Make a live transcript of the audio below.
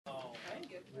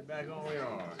We're back on we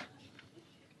are.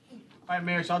 All right,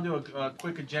 Mayor, so I'll do a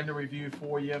quick agenda review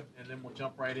for you, and then we'll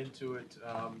jump right into it.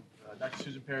 Dr.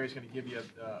 Susan Perry is going to give you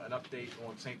an update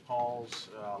on St. Paul's.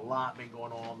 A lot been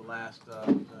going on the last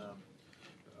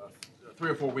 3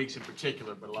 or 4 weeks in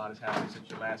particular, but a lot has happened since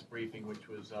your last briefing, which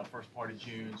was first part of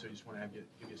June, so I just want to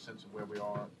give you a sense of where we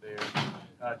are there.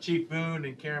 Chief Boone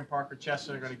and Karen Parker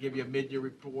Chestnut are going to give you a mid-year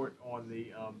report on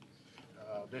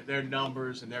their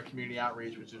numbers and their community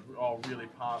outreach, which is all really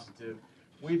positive.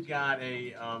 We've got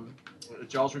a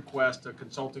Jaws request, a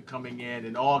consultant coming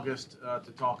in August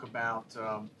to talk about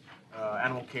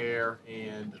animal care,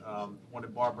 and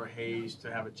wanted Barbara Hayes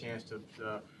to have a chance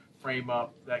to frame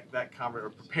up that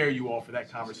or prepare you all for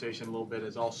that conversation a little bit,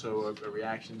 as also a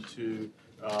reaction to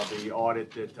the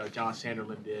audit that John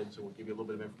Sanderlin did. So we'll give you a little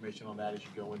bit of information on that as you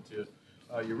go into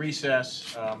your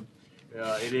recess.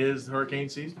 It is hurricane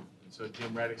season, so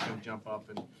Jim Reddick's going to jump up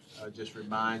and just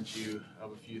remind you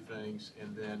of a few things,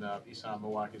 and then Isan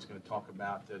Mowak is going to talk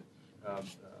about that.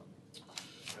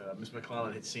 Ms.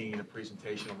 McClellan had seen a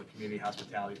presentation on the Community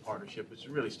Hospitality Partnership, which is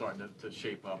really starting to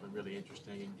shape up and really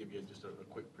interesting, and give you just a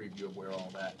quick preview of where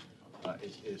all that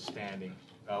is standing.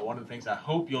 One of the things I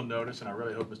hope you'll notice, and I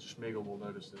really hope Mr. Schmigel will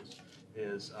notice this,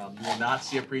 is you will not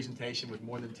see a presentation with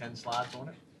more than 10 slides on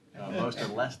it. Most are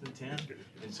less than 10,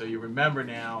 and so you remember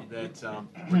now that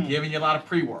we're giving you a lot of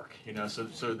pre-work. So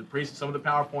some of the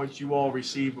PowerPoints you all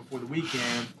received before the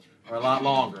weekend are a lot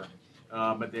longer,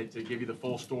 but to give you the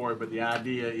full story. But the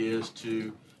idea is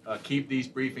to keep these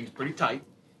briefings pretty tight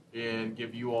and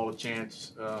give you all a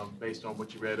chance, based on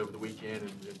what you read over the weekend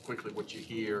and quickly what you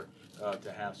hear,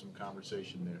 to have some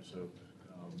conversation there. So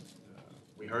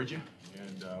we heard you,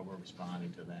 and we're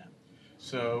responding to that.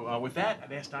 So with that,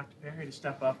 I'd ask Dr. Perry to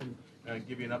step up and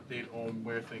give you an update on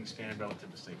where things stand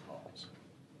relative to St. Paul's.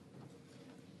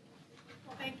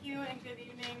 Well, thank you, and good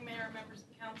evening, Mayor and members of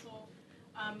the council.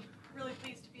 Really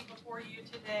pleased to be before you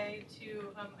today to,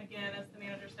 again, as the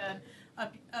manager said,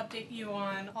 update you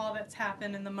on all that's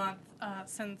happened in the month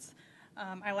since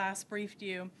I last briefed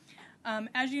you.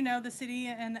 As you know, the city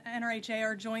and NRHA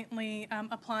are jointly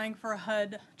applying for a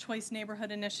HUD Choice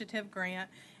Neighborhood Initiative grant,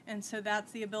 and so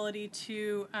that's the ability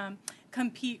to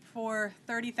compete for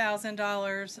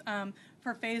 $30,000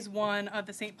 for phase 1 of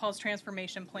the St. Paul's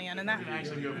Transformation Plan. And that we can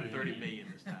actually go for $30 million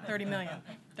this time. 30 million.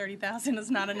 30,000 is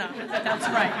not enough. That's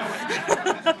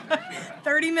right.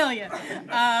 30 million.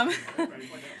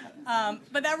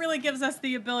 But that really gives us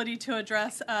the ability to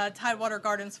address Tidewater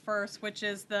Gardens first, which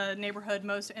is the neighborhood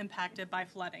most impacted by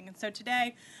flooding. And so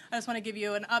today, I just want to give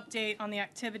you an update on the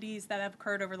activities that have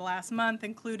occurred over the last month,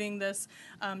 including this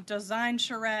design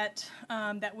charrette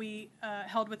that we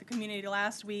held with the community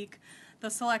last week, the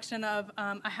selection of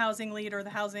a housing lead, or the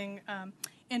housing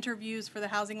interviews for the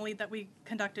housing lead that we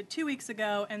conducted 2 weeks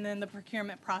ago, and then the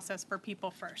procurement process for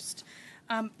People First.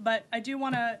 But I do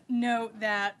want to note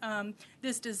that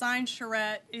this design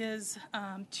charrette is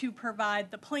to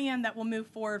provide the plan that will move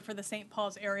forward for the St.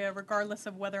 Paul's area, regardless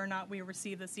of whether or not we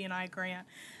receive the C&I grant.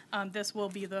 This will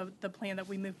be the plan that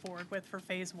we move forward with for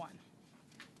phase 1.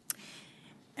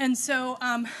 And so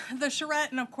the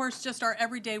charrette, and of course just our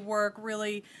everyday work,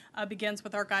 really begins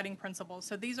with our guiding principles.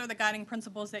 So these are the guiding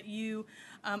principles that you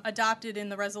adopted in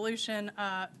the resolution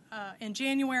in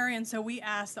January, and so we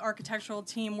asked the architectural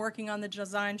team working on the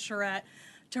design charrette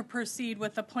to proceed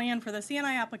with the plan for the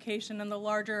C&I application and the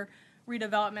larger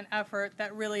redevelopment effort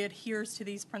that really adheres to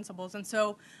these principles. And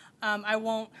so I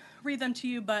won't read them to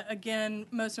you, but again,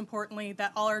 most importantly,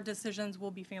 that all our decisions will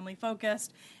be family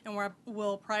focused, and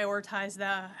we'll prioritize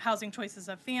the housing choices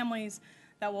of families,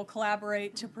 that will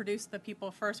collaborate to produce the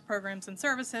People First programs and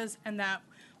services, and that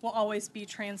will always be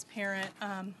transparent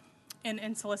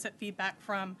and solicit feedback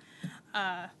from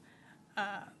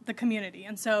the community.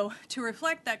 And so to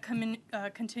reflect that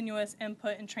continuous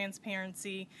input and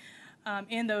transparency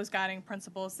in those guiding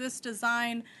principles, this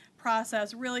design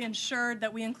process really ensured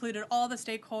that we included all the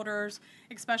stakeholders,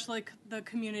 especially the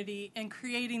community, in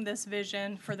creating this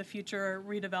vision for the future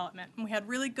redevelopment. And we had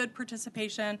really good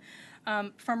participation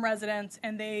from residents,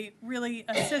 and they really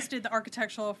assisted the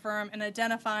architectural firm in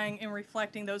identifying and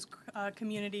reflecting those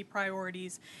community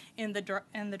priorities in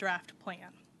the draft plan.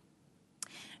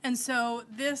 And so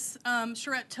this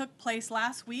charrette took place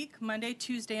last week, Monday,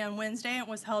 Tuesday, and Wednesday. It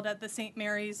was held at the St.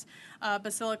 Mary's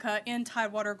Basilica in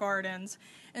Tidewater Gardens.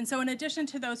 And so in addition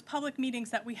to those public meetings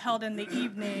that we held in the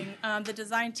evening, the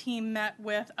design team met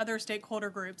with other stakeholder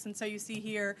groups. And so you see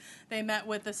here, they met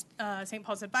with the St.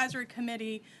 Paul's Advisory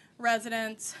Committee,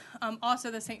 residents,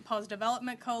 also the St. Paul's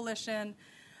Development Coalition,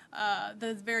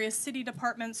 the various city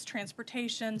departments,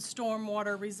 transportation,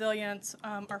 stormwater, resilience,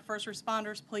 our first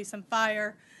responders, police and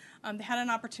fire, They had an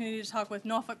opportunity to talk with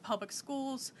Norfolk Public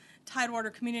Schools, Tidewater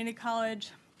Community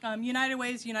College, United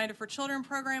Way's United for Children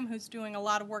program, who's doing a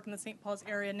lot of work in the St. Paul's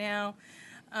area now,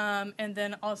 and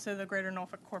then also the Greater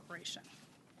Norfolk Corporation.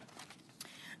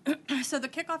 So the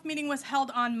kickoff meeting was held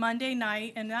on Monday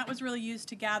night, and that was really used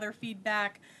to gather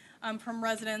feedback from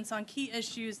residents on key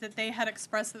issues that they had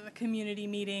expressed at the community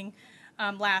meeting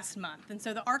last month. And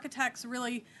so the architects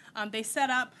really, they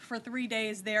set up for 3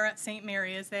 days there at St.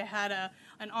 Mary's. They had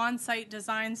an on-site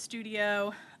design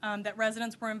studio that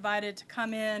residents were invited to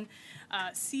come in,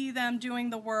 see them doing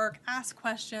the work, ask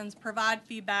questions, provide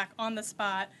feedback on the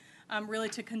spot, really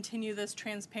to continue this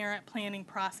transparent planning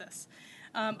process.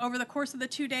 Over the course of the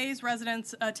 2 days,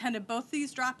 residents attended both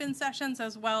these drop-in sessions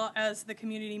as well as the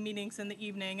community meetings in the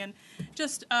evening. And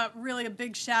just really a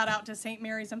big shout out to St.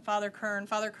 Mary's and Father Kern.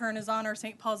 Father Kern is on our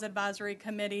St. Paul's Advisory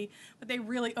Committee, but they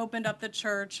really opened up the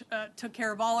church, took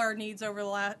care of all our needs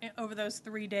over those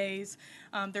 3 days.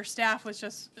 Their staff was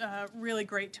just really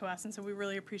great to us, and so we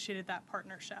really appreciated that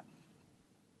partnership.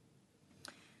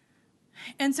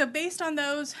 And so based on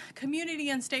those community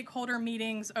and stakeholder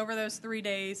meetings over those 3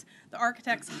 days, the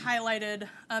architects highlighted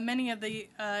many of the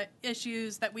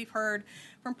issues that we've heard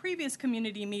from previous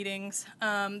community meetings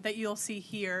that you'll see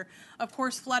here. Of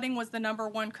course, flooding was the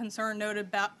 #1 concern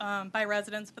noted by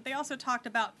residents, but they also talked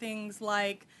about things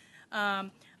like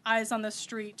eyes on the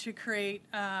street to create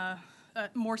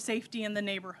more safety in the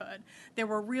neighborhood. They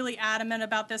were really adamant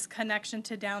about this connection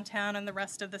to downtown and the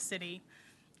rest of the city.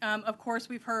 Of course,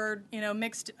 we've heard,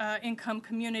 mixed income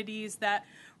communities that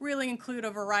really include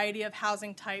a variety of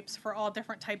housing types for all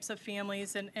different types of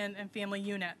families and family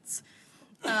units.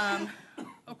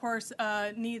 Of course,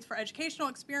 needs for educational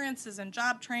experiences and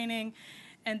job training.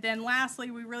 And then lastly,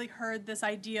 we really heard this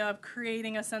idea of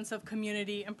creating a sense of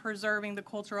community and preserving the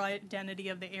cultural identity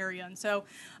of the area. And so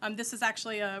this is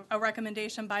actually a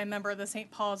recommendation by a member of the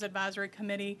St. Paul's Advisory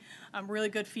Committee, really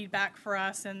good feedback for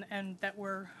us and that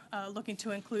we're looking to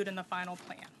include in the final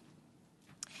plan.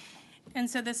 And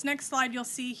so this next slide you'll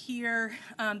see here,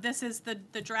 this is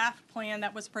the draft plan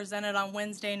that was presented on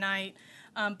Wednesday night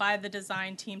by the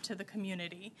design team to the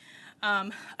community.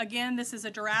 Again, this is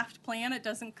a draft plan. It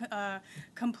doesn't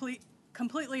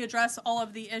completely address all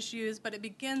of the issues, but it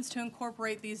begins to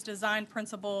incorporate these design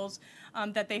principles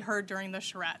that they heard during the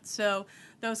charrette. So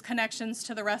those connections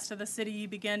to the rest of the city, you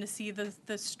begin to see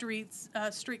the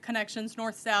street connections,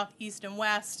 north, south, east, and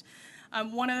west.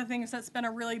 One of the things that's been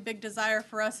a really big desire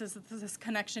for us is this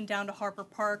connection down to Harper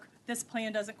Park. This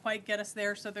plan doesn't quite get us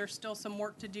there, so there's still some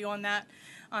work to do on that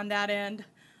end.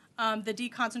 The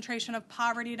deconcentration of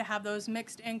poverty to have those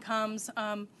mixed income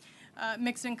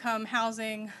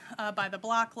housing by the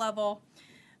block level.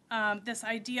 This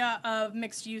idea of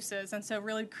mixed uses, and so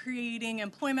really creating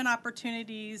employment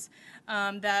opportunities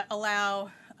that allow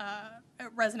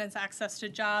residents access to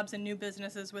jobs and new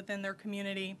businesses within their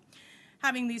community.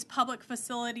 Having these public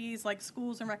facilities like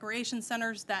schools and recreation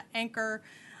centers that anchor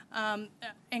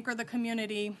the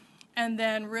community, and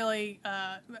then really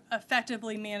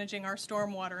effectively managing our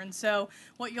stormwater. And so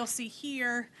what you'll see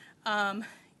here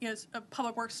is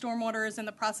Public Works Stormwater is in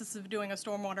the process of doing a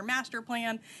stormwater master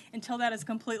plan. Until that is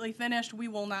completely finished, we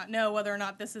will not know whether or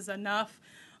not this is enough,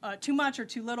 too much or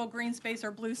too little green space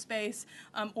or blue space,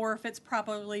 or if it's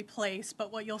properly placed.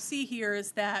 But what you'll see here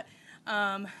is that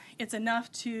it's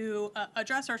enough to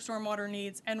address our stormwater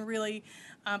needs and really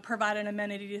provide an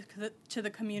amenity to the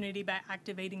community by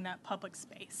activating that public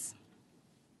space.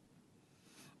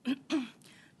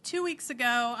 2 weeks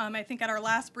ago, I think at our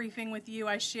last briefing with you,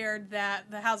 I shared that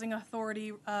the Housing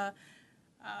Authority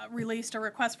released a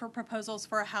request for proposals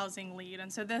for a housing lead.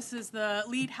 And so this is the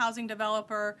lead housing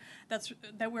developer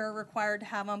that we're required to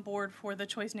have on board for the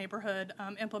Choice Neighborhood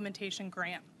Implementation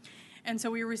Grant. And so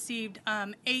we received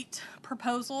 8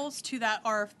 proposals to that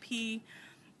RFP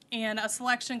and a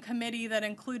selection committee that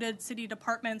included city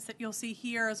departments that you'll see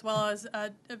here, as well as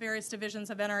various divisions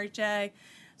of NRHA,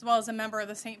 as well as a member of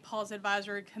the St. Paul's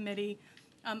Advisory Committee,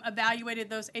 evaluated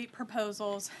those 8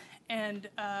 proposals and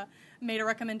made a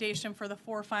recommendation for the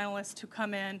 4 finalists to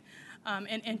come in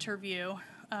and interview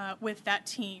with that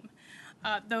team.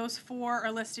 Those 4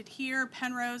 are listed here: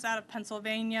 Penrose out of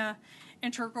Pennsylvania,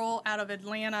 Integral out of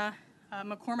Atlanta,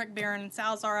 McCormick, Barron, and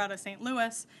Salzar out of St.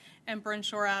 Louis, and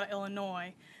Brenshaw out of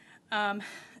Illinois.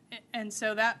 And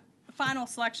so that final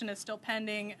selection is still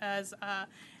pending as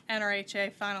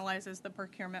NRHA finalizes the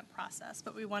procurement process,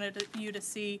 but we wanted you to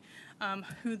see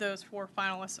who those 4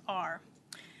 finalists are.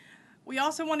 We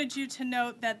also wanted you to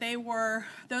note that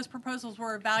those proposals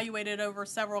were evaluated over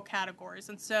several categories,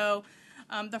 and so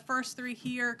the first 3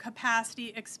 here: capacity,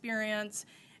 experience,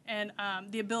 and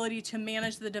the ability to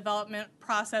manage the development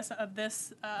process of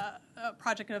this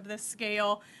project of this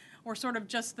scale were sort of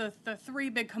just the three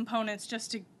big components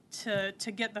just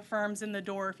to get the firms in the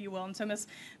door, if you will. And so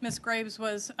Ms. Graves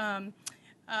was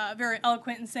very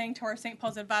eloquent in saying to our St.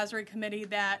 Paul's Advisory Committee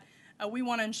that we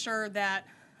want to ensure that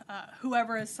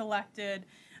whoever is selected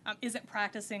isn't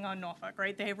practicing on Norfolk,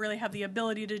 right? They really have the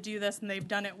ability to do this, and they've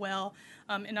done it well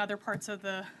in other parts of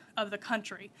the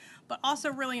country. But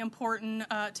also really important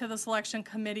to the selection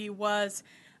committee was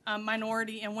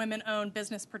minority and women-owned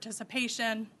business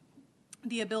participation,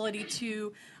 the ability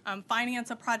to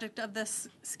finance a project of this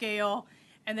scale,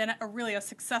 and then really a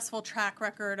successful track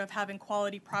record of having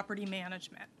quality property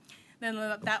management. Then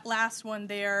that last one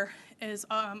there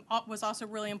was also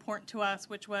really important to us,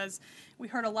 which was we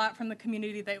heard a lot from the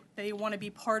community that they want to be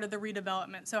part of the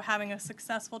redevelopment. So having a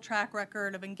successful track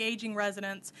record of engaging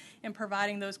residents in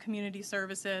providing those community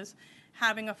services,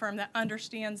 having a firm that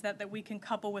understands that we can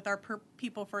couple with our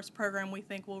People First program, we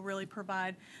think will really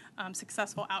provide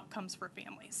successful outcomes for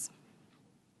families.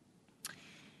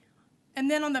 And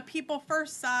then on the People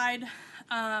First side,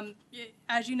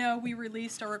 as you know, we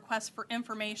released a request for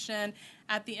information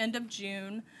at the end of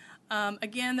June.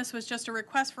 Again, this was just a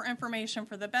request for information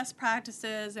for the best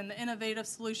practices and the innovative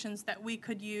solutions that we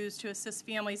could use to assist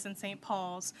families in St.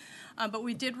 Paul's. But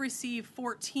we did receive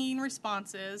 14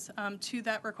 responses to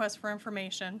that request for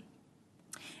information.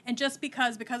 And just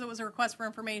because it was a request for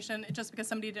information, just because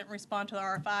somebody didn't respond to the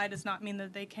RFI does not mean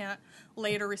that they can't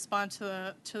later respond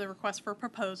to the request for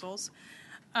proposals.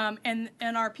 And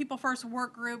our People First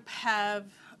work group have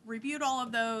reviewed all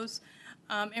of those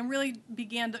and really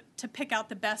began to pick out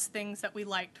the best things that we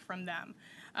liked from them.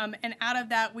 And out of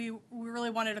that, we really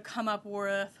wanted to come up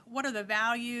with what are the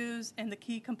values and the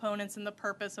key components and the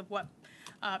purpose of what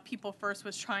People First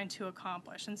was trying to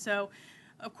accomplish. And so,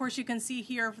 of course, you can see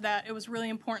here that it was really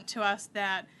important to us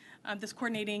that this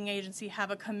coordinating agency have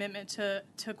a commitment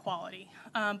to quality,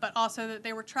 but also that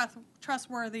they were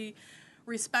trustworthy,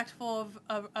 respectful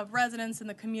of residents in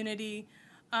the community,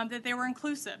 that they were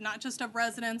inclusive, not just of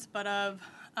residents, but of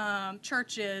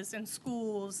churches and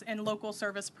schools and local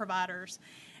service providers.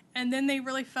 And then they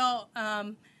really felt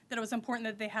that it was important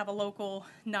that they have a local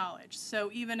knowledge. So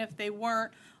even if they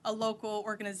weren't a local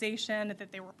organization,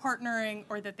 that they were partnering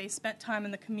or that they spent time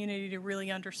in the community to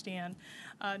really understand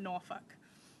Norfolk.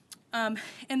 And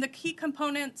the key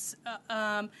components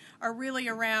are really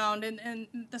around, and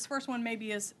this first one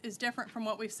maybe is different from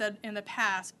what we've said in the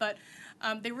past, but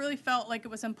they really felt like it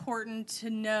was important to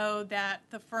know that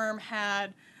the firm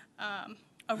had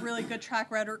a really good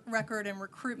track record in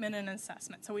recruitment and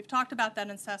assessment. So we've talked about that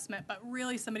assessment, but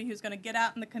really somebody who's going to get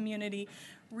out in the community,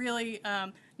 really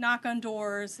knock on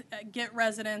doors, get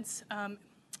residents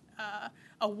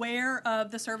aware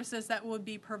of the services that would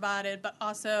be provided, but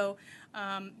also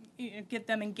get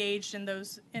them engaged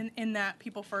in that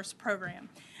People First program.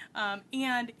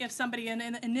 And if somebody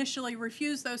initially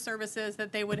refused those services,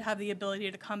 that they would have the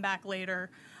ability to come back later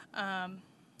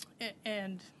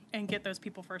and get those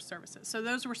People First services. So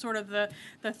those were sort of the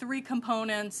three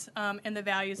components and the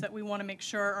values that we want to make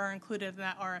sure are included in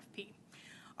that RFP.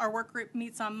 Our work group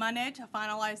meets on Monday to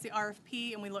finalize the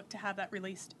RFP, and we look to have that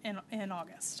released in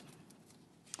August.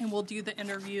 And we'll do the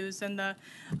interviews and the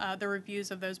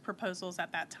reviews of those proposals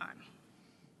at that time.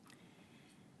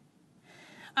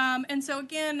 And so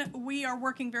again, we are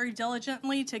working very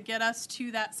diligently to get us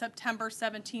to that September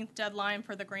 17th deadline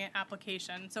for the grant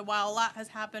application. So while a lot has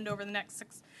happened over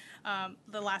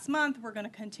the last month, we're going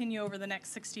to continue over the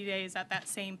next 60 days at that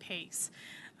same pace.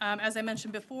 As I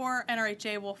mentioned before,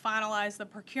 NRHA will finalize the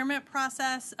procurement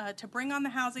process to bring on the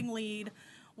housing lead.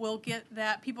 We'll get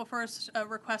that People First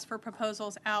request for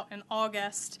proposals out in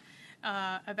August,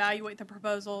 evaluate the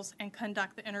proposals, and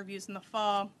conduct the interviews in the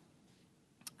fall.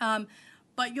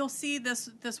 But you'll see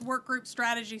this work group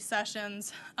strategy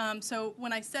sessions. So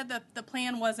when I said that the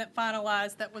plan wasn't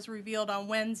finalized, that was revealed on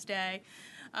Wednesday,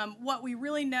 what we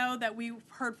really know that we've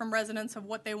heard from residents of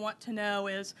what they want to know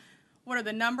is what are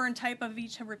the number and type of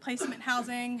each replacement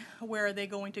housing, where are they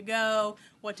going to go,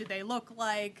 what do they look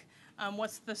like,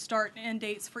 what's the start and end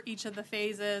dates for each of the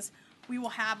phases. We will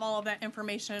have all of that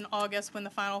information in August when the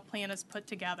final plan is put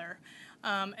together.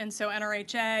 And so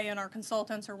NRHA and our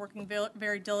consultants are working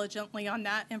very diligently on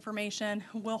that information.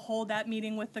 We'll hold that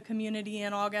meeting with the community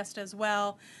in August as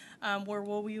well, where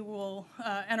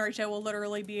NRHA will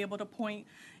literally be able to point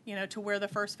to where the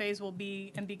first phase will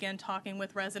be and begin talking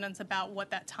with residents about what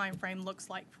that time frame looks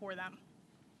like for them.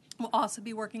 We'll also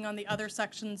be working on the other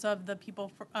sections of the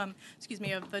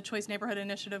of the Choice Neighborhood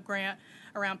Initiative grant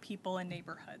around people and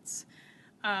neighborhoods.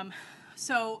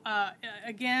 So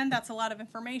again, that's a lot of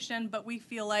information, but we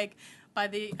feel like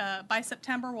by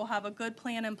September we'll have a good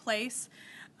plan in place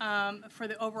for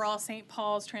the overall St.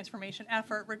 Paul's transformation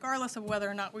effort, regardless of whether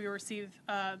or not we receive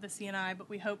the CNI. But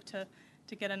we hope to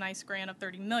get a nice grant of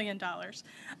 $30 million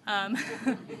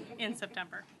in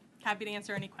September. Happy to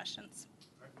answer any questions.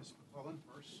 All right, Ms. McClellan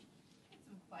first. I had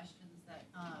some questions that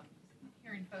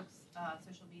hearing folks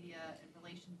social media in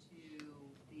relation to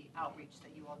the outreach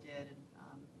that you all did and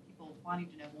people wanting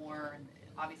to know more, and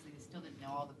obviously they still didn't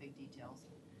know all the big details.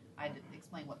 I had to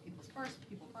explain what People First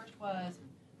was and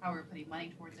how we were putting money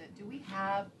towards it. Do we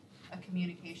have a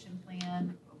communication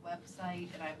plan, a website?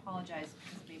 And I apologize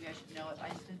because maybe I should know it. I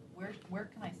just did, where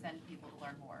can I send people to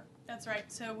learn more? That's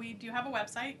right. So we do have a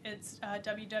website. It's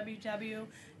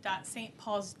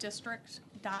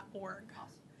www.stpaulsdistrict.org.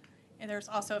 Awesome. And there's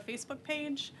also a Facebook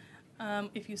page.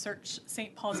 If you search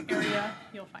St. Paul's area,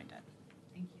 you'll find it.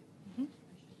 Thank you. I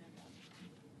should know that.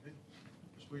 Okay.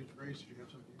 Ms. Williams-Grace, did you have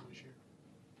something you want to share?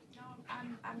 No,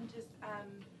 I'm just,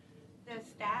 the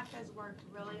staff has worked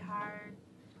really hard,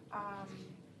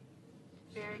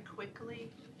 very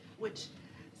quickly, which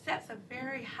sets a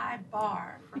very high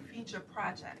bar for future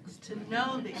projects, to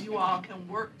know that you all can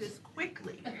work this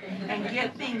quickly and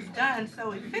get things done so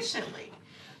efficiently.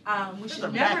 We There's should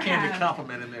a never backhanded have,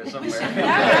 compliment in there we somewhere. should never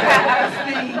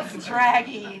have things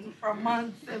dragging for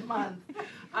months and months,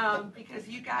 because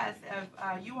you guys have,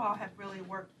 you all have really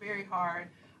worked very hard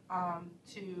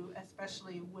to,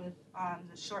 especially with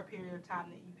the short period of time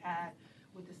that you've had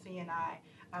with the CNI.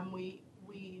 We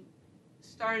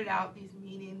started out these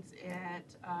meetings at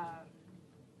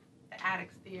the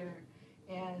Addicts Theater,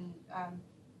 and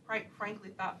frankly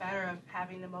thought better of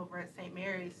having them over at St.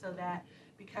 Mary's, so that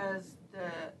because the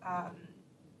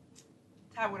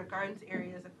Tidewater Gardens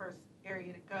area is the first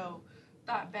area to go,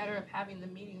 thought better of having the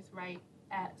meetings right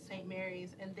at St.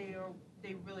 Mary's, and they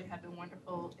really have been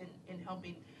wonderful in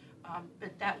helping.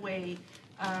 But that way,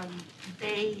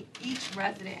 each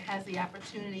resident has the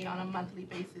opportunity on a monthly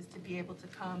basis to be able to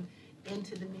come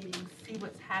into the meetings, see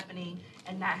what's happening,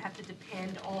 and not have to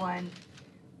depend on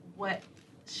what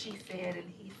she said and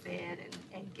he said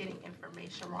and getting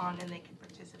information wrong, and they can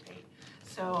participate.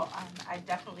 So I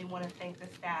definitely want to thank the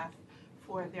staff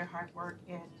for their hard work,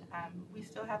 and we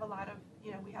still have a lot of,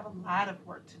 we have a lot of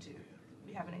work to do.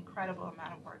 We have an incredible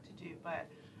amount of work to do, but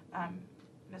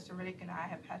Mr. Riddick and I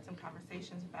have had some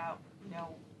conversations about,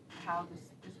 how this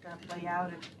is going to play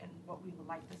out and what we would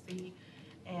like to see.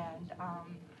 And,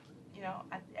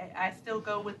 I still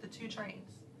go with the 2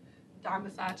 trains. Don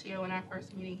Masaccio in our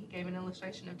first meeting, he gave an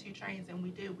illustration of 2 trains, and we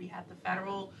do. We have the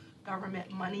federal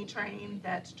government money train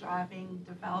that's driving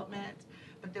development,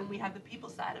 but then we have the people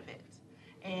side of it.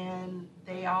 And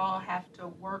they all have to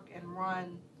work and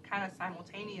run kind of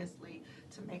simultaneously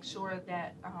to make sure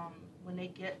that when they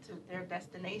get to their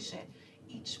destination,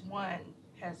 each one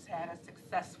has had a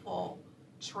successful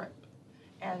trip.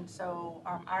 And so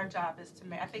our job is to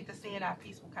make, I think the CNI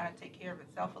piece will kind of take care of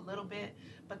itself a little bit,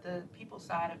 but the people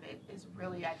side of it is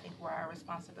really, I think, where our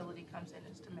responsibility comes in,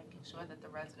 is to making sure that the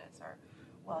residents are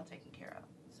well taken care of.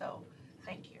 So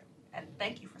thank you. And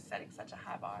thank you for setting such a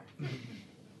high bar.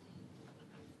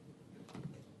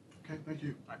 Okay, thank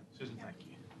you. All right, Susan, thank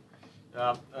you.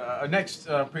 Our next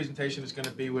presentation is going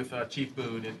to be with Chief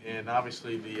Boone, and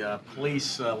obviously the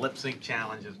police lip sync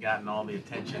challenge has gotten all the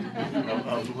attention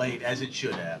of late, as it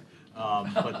should have.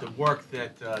 But the work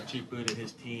that Chief Boone and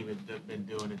his team have been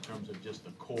doing in terms of just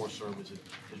the core services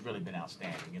has really been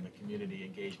outstanding, and the community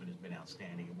engagement has been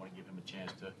outstanding. I want to give him a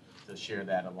chance to share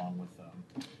that along with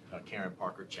Karen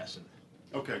Parker Chesson.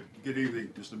 Okay, good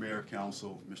evening, Mr. Mayor,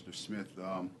 Council, Mr. Smith.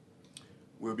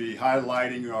 We'll be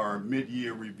highlighting our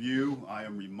mid-year review. I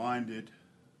am reminded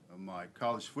of my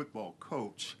college football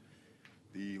coach,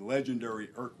 the legendary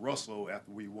Irk Russell,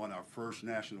 after we won our first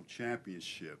national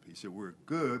championship. He said, "We're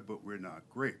good, but we're not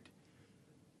great."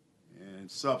 And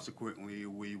subsequently,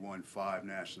 we won 5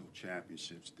 national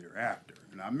championships thereafter.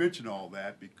 And I mention all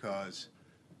that because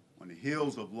on the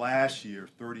heels of last year,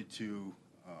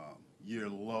 32-year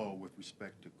low with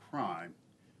respect to crime,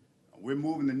 we're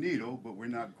moving the needle, but we're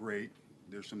not great.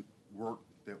 There's some work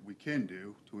that we can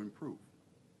do to improve.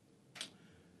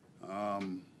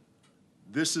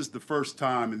 This is the first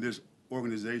time in this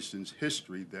organization's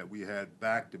history that we had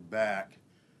back-to-back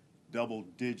double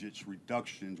digits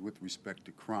reductions with respect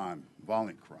to crime,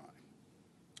 violent crime.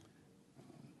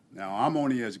 Now, I'm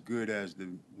only as good as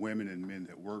the women and men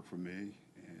that work for me,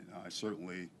 and I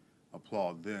certainly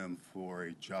applaud them for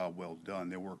a job well done.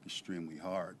 They work extremely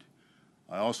hard.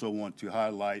 I also want to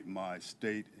highlight my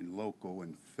state and local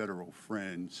and federal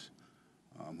friends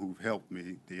who've helped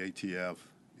me, the ATF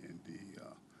and the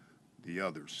the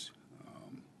others.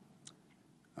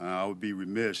 I would be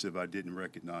remiss if I didn't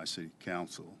recognize City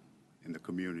Council and the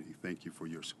community. Thank you for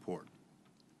your support.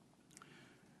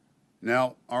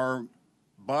 Now, our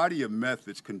body of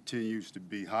methods continues to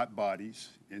be hot bodies,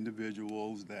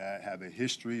 individuals that have a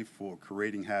history for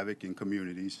creating havoc in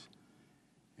communities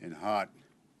in hot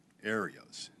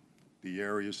areas, the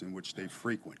areas in which they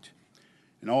frequent.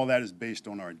 And all that is based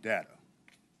on our data.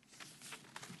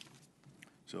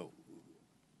 So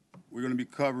we're going to be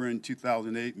covering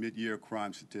 2008 mid-year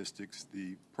crime statistics,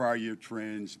 the prior year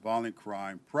trends, violent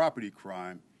crime, property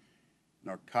crime,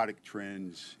 narcotic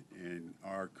trends, and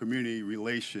our community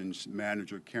relations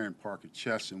manager, Karen Parker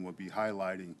Chesson, will be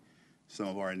highlighting some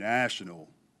of our national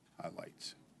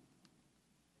highlights.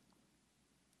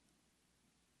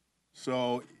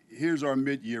 So here's our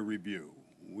mid-year review.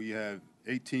 We have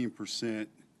 18%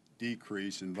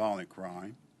 decrease in violent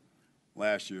crime.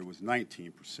 Last year was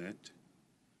 19%.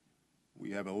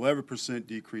 We have 11%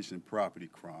 decrease in property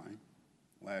crime.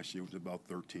 Last year was about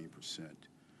 13%.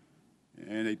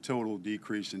 And a total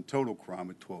decrease in total crime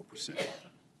of 12%.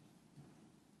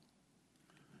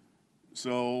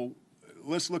 So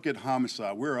let's look at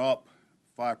homicide. We're up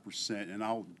 5%, and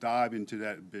I'll dive into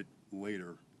that a bit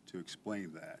later to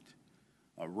explain that.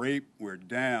 Rape, we're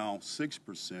down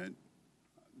 6%,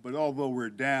 but although we're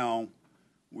down,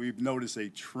 we've noticed a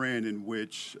trend in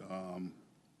which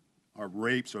our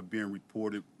rapes are being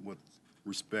reported with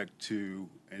respect to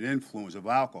an influence of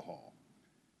alcohol.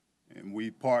 And we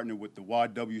partner with the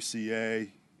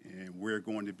YWCA, and we're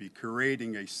going to be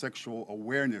creating a sexual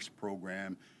awareness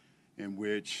program in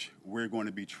which we're going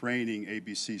to be training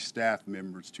ABC staff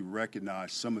members to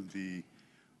recognize some of the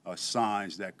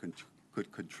signs that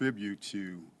could contribute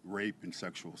to rape and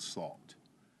sexual assault.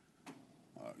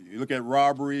 You look at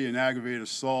robbery and aggravated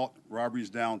assault. Robbery is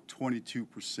down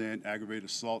 22%. Aggravated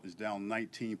assault is down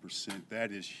 19%.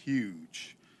 That is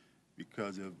huge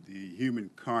because of the human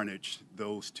carnage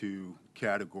those two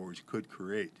categories could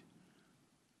create.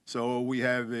 So we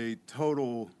have a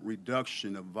total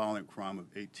reduction of violent crime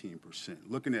of 18%.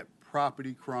 Looking at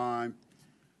property crime,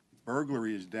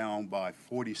 burglary is down by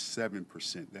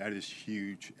 47%. That is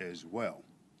huge as well.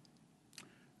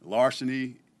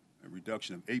 Larceny, a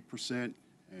reduction of 8%,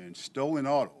 and stolen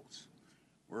autos,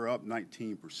 we're up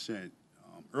 19%.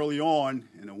 Early on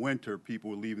in the winter,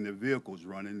 people were leaving their vehicles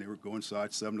running. They would go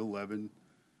inside 7-Eleven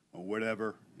or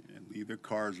whatever and leave their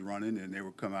cars running, and they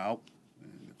would come out,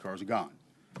 and the cars are gone.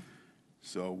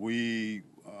 So we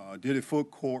did a full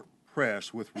court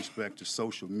press with respect to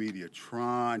social media,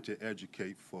 trying to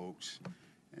educate folks,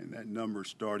 and that number is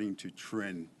starting to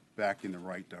trend back in the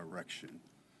right direction.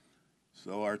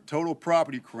 So our total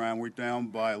property crime, we're down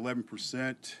by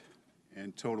 11%,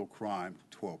 and total crime,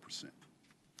 12%.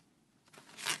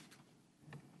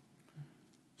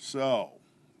 So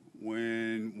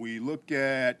when we look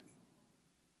at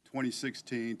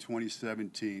 2016,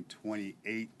 2017,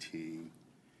 2018,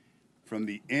 from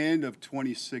the end of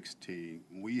 2016,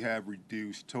 we have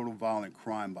reduced total violent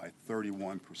crime by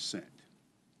 31%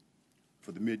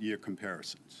 for the mid-year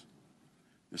comparisons.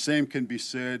 The same can be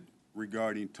said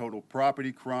regarding total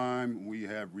property crime. We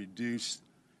have reduced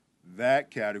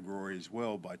that category as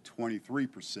well by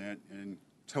 23%, and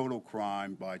total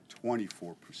crime by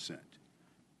 24%.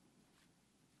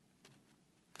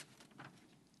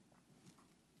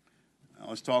 Now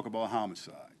let's talk about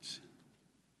homicides.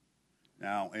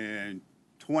 Now in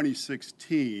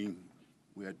 2016,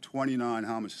 we had 29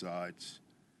 homicides.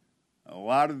 A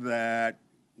lot of that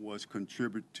was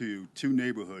contributed to two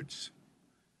neighborhoods.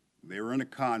 They were in a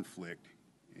conflict,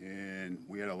 and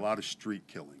we had a lot of street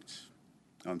killings,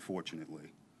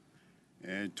 unfortunately.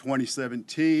 In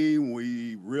 2017,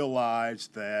 we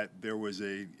realized that there was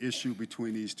an issue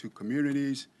between these two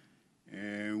communities,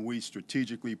 and we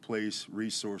strategically placed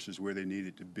resources where they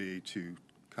needed to be to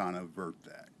kind of avert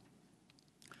that.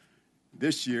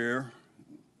 This year,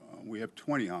 we have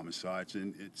 20 homicides,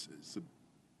 and it's a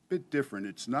bit different.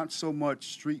 It's not so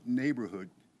much street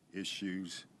neighborhood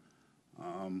issues,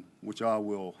 which I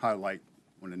will highlight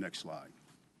on the next slide.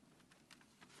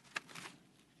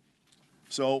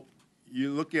 So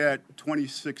you look at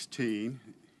 2016,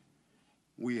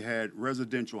 we had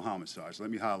residential homicides.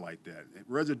 Let me highlight that.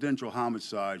 Residential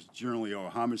homicides generally are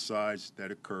homicides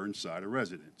that occur inside a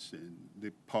residence, and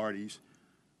the parties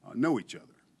know each other.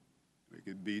 It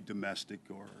could be domestic,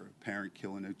 or a parent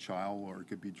killing a child, or it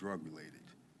could be drug-related.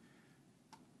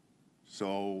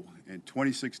 So in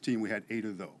 2016, we had 8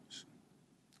 of those.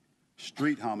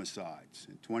 Street homicides,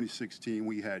 in 2016,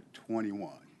 we had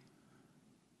 21.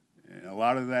 And a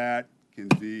lot of that can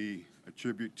be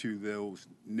attribute to those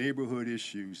neighborhood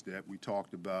issues that we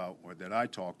talked about, or that I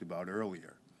talked about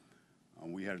earlier.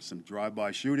 We had some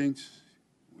drive-by shootings,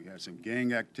 we had some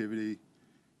gang activity,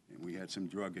 and we had some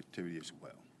drug activity as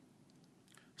well.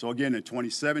 So again, in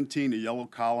 2017, the yellow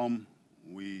column,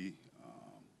 we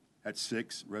had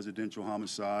 6 residential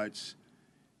homicides.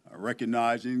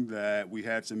 Recognizing that we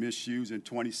had some issues in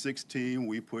 2016,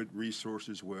 we put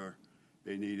resources where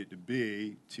they needed to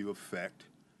be to affect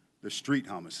the street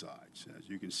homicides. As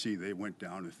you can see, they went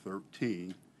down to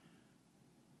 13.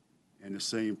 And the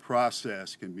same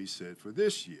process can be said for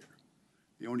this year.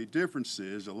 The only difference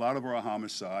is a lot of our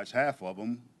homicides, half of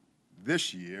them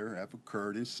this year, have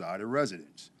occurred inside a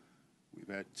residence.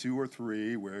 We've had 2 or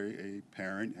 3 where a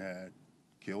parent had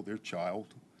killed their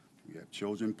child. We have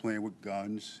children playing with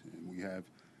guns, and we have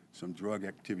some drug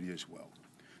activity as well.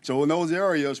 So in those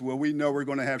areas where we know we're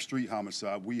going to have street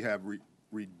homicide, we have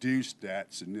reduced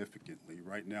that significantly.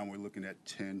 Right now we're looking at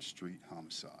 10 street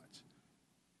homicides.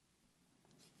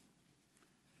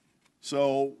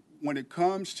 So when it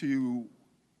comes to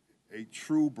a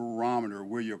true barometer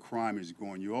where your crime is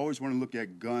going, you always want to look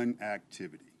at gun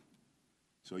activity.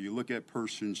 So you look at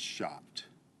persons shot,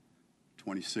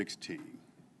 2016.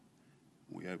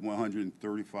 We had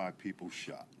 135 people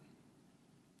shot.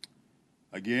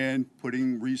 Again,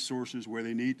 putting resources where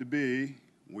they need to be,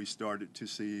 we started to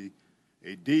see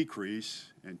a decrease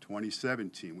in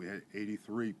 2017. We had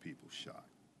 83 people shot.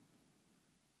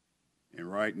 And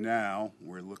right now,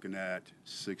 we're looking at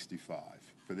 65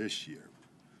 for this year,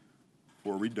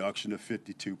 for a reduction of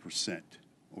 52%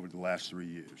 over the last 3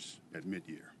 years at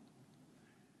mid-year.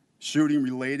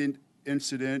 Shooting-related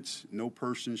incidents, no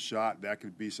person shot. That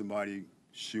could be somebody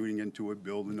shooting into a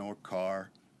building or a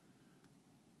car.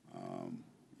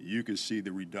 You can see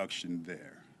the reduction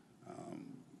there.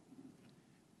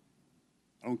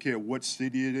 I don't care what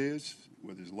city it is,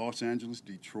 whether it's Los Angeles,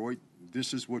 Detroit,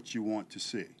 this is what you want to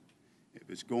see. If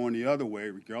it's going the other way,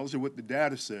 regardless of what the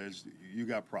data says, you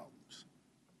got problems.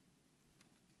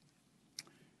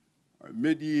 Our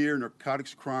mid-year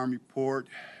narcotics crime report,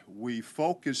 we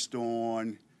focused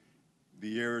on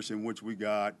the areas in which we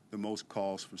got the most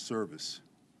calls for service.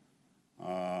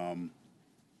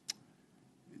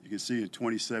 You can see in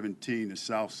 2017, the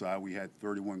South Side, we had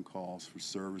 31 calls for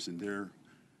service, and there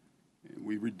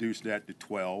we reduced that to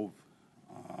 12.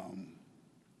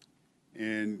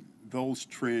 And those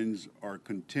trends are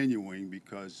continuing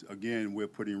because, again, we're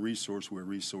putting resources where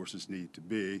resources need to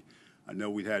be. I know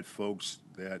we had folks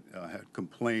that had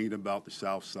complained about the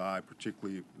South Side,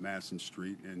 particularly Madison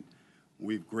Street, and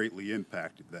we've greatly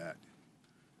impacted that,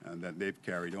 and that they've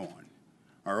carried on.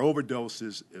 Our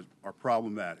overdoses are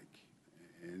problematic,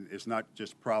 and it's not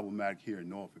just problematic here in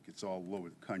Norfolk, it's all over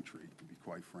the country, to be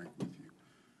quite frank with you.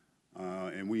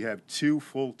 And we have 2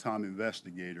 full-time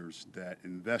investigators that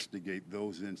investigate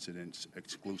those incidents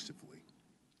exclusively.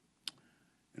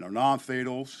 In our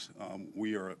non-fatals,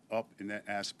 we are up in that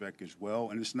aspect as well,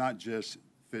 and it's not just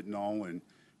fentanyl and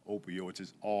opioids,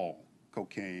 it's all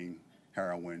cocaine,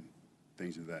 heroin,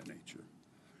 things of that nature.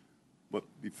 But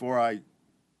before I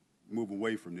move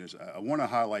away from this, I want to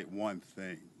highlight one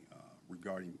thing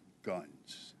regarding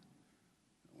guns.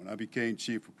 When I became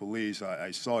chief of police, I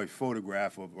saw a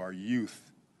photograph of our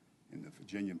youth in the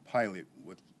Virginian Pilot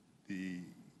with the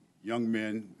young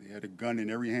men. They had a gun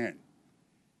in every hand,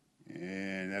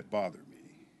 and that bothered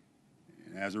me.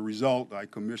 And as a result, I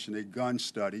commissioned a gun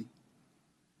study,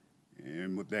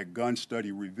 and what that gun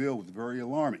study revealed was very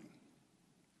alarming.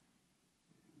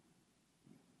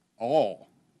 All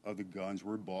of the guns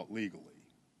were bought legally,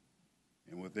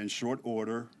 and within short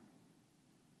order,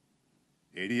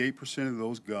 88% of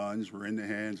those guns were in the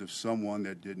hands of someone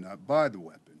that did not buy the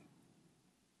weapon,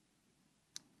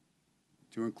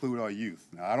 to include our youth.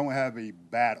 Now, I don't have a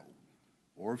battle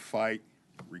or fight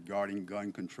regarding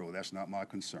gun control. That's not my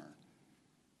concern.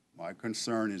 My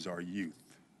concern is our youth,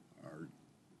 our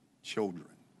children,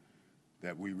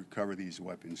 that we recover these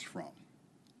weapons from.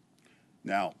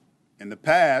 Now, in the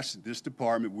past, this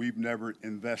department, we've never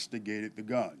investigated the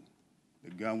gun.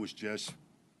 The gun was just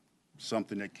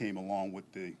something that came along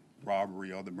with the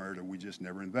robbery or the murder. We just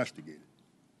never investigated.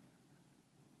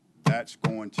 That's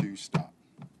going to stop.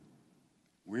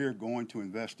 We're going to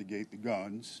investigate the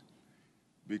guns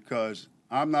because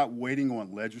I'm not waiting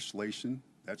on legislation.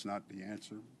 That's not the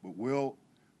answer.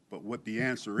 But what the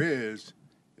answer is,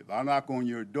 if I knock on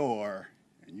your door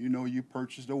and you know you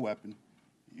purchased a weapon,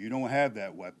 you don't have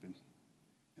that weapon,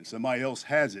 and somebody else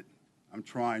has it, I'm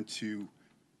trying to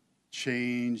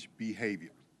change behavior.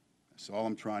 That's all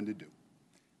I'm trying to do.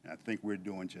 And I think we're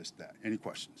doing just that. Any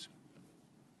questions? Is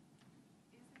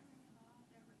there any law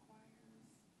that requires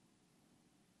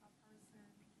a person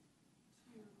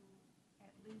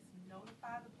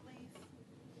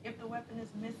weapon is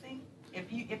missing?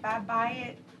 If I buy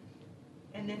it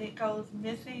and then it goes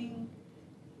missing,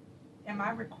 am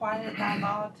I required by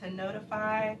law to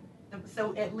notify?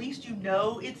 So at least you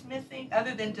know it's missing,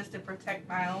 other than just to protect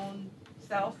my own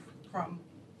self from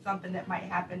something that might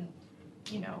happen,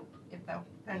 if the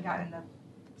gun got into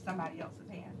somebody else's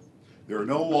hands. There are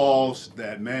no laws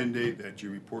that mandate that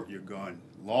you report your gun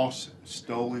lost,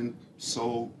 stolen,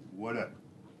 sold, whatever.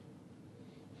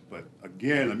 But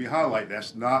again, let me highlight,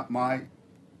 that's not my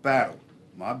battle.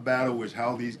 My battle is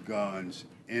how these guns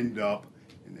end up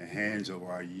in the hands of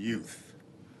our youth.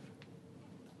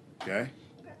 Okay?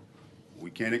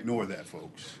 We can't ignore that,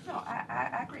 folks. No,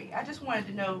 I agree. I just wanted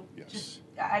to know. Yes.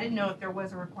 I didn't know if there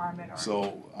was a requirement or.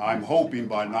 So I'm hoping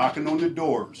by knocking on the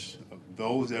doors of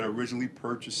those that originally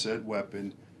purchased said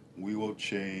weapon, we will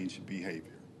change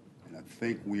behavior. And I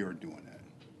think we are doing that.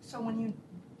 So when you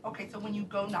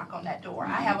go knock on that door,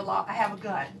 I have a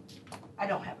gun. I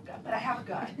don't have a gun, but I have a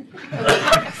gun.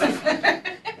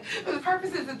 For the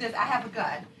purposes of this, I have a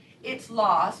gun. It's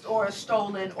lost or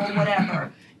stolen or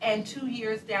whatever, and 2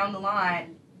 years down the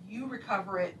line, you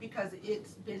recover it because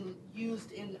it's been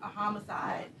used in a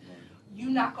homicide.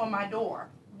 You knock on my door.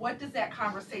 What does that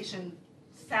conversation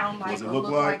sound like Does it or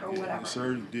look like, or whatever?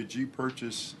 sir, did you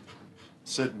purchase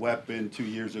said weapon 2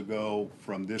 years ago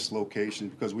from this location?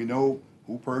 Because we know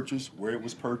who purchased, where it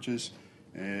was purchased,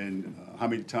 and how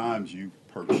many times you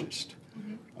purchased.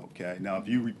 Okay, now if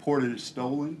you reported it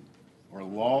stolen or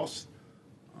lost,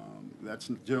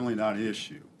 that's generally not an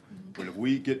issue. But if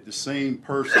we get the same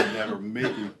person that are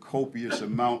making copious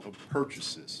amount of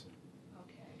purchases,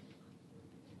 Okay,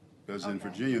 because in Okay.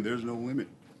 Virginia, there's no limit.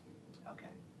 okay,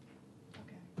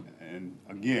 okay. And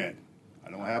again,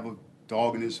 I don't have a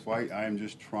dog in this fight. I am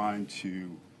just trying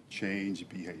to change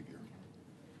behavior.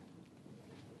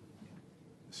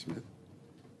 Smith?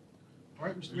 All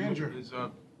right, Mr. Manager. Is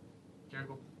Karen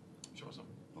go show us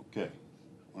something? Okay.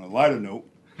 On a lighter note,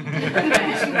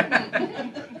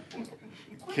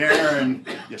 Karen,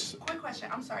 yes, sir. Quick question,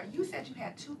 I'm sorry, you said you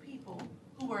had 2 people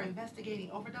who were investigating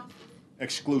overdoses?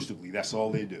 Exclusively, that's all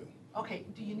they do. Okay,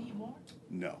 do you need more?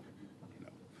 No, no.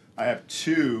 I have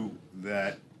 2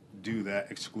 that do that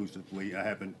exclusively. I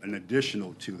have an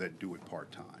additional 2 that do it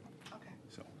part-time. Okay,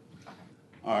 So, okay.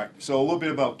 all right, so a little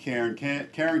bit about Karen.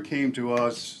 Karen came to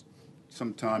us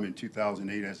sometime in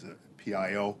 2008 as a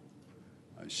PIO.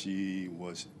 She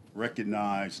was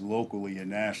recognized locally and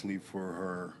nationally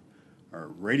for her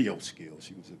radio skills.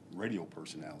 She was a radio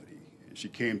personality. And she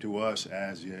came to us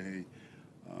as a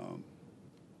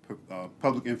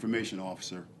public information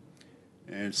officer.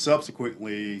 And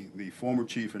subsequently, the former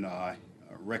chief and I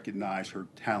recognized her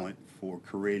talent for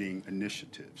creating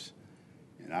initiatives.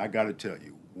 And I got to tell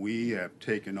you, we have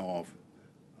taken off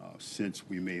since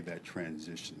we made that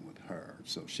transition with her.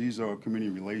 So she's our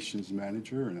community relations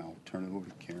manager, and I'll turn it over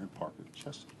to Karen Parker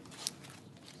Chester.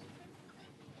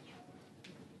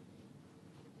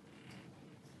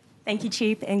 Thank you,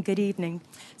 Chief, and good evening.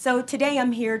 So today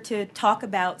I'm here to talk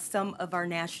about some of our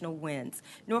national wins.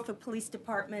 Norfolk Police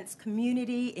Department's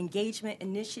community engagement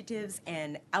initiatives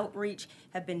and outreach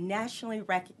have been nationally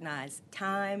recognized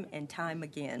time and time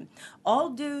again, all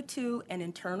due to an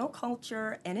internal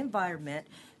culture and environment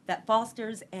that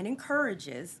fosters and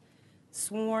encourages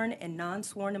sworn and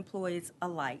non-sworn employees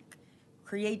alike,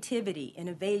 creativity,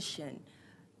 innovation,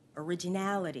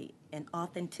 originality, and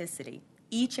authenticity.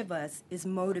 Each of us is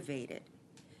motivated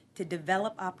to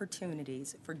develop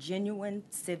opportunities for genuine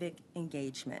civic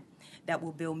engagement that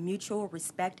will build mutual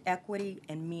respect, equity,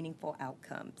 and meaningful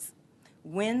outcomes.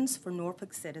 Wins for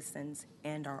Norfolk citizens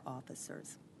and our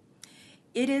officers.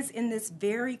 It is in this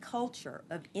very culture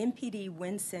of NPD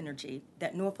win synergy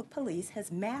that Norfolk Police has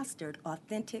mastered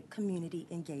authentic community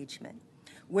engagement,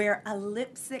 where a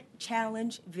lip sync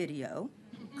challenge video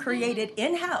created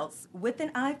in-house with an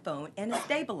iPhone and a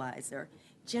stabilizer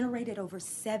generated over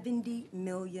 70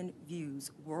 million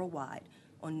views worldwide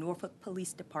on Norfolk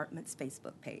Police Department's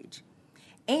Facebook page.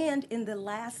 And in the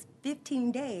last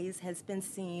 15 days has been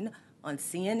seen on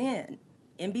CNN,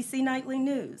 NBC Nightly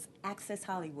News, Access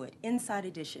Hollywood, Inside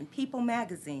Edition, People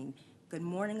Magazine, Good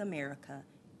Morning America,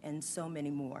 and so many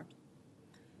more.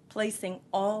 Placing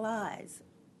all eyes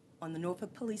on the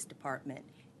Norfolk Police Department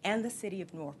and the City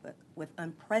of Norfolk with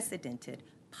unprecedented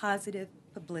positive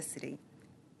publicity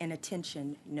and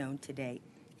attention known to date.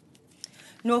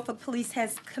 Norfolk Police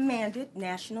has commanded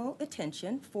national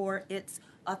attention for its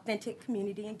authentic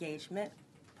community engagement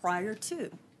prior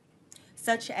to,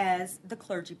 such as the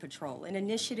Clergy Patrol, an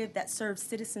initiative that serves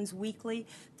citizens weekly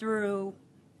through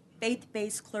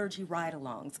faith-based clergy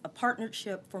ride-alongs, a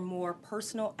partnership for more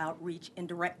personal outreach and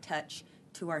direct touch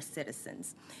to our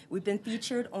citizens. We've been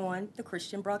featured on the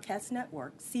Christian Broadcast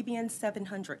Network, CBN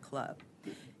 700 Club,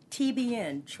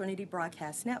 TBN, Trinity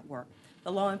Broadcast Network,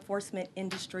 the law enforcement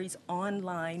industry's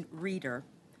online reader,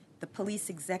 the Police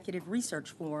Executive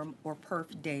Research Forum, or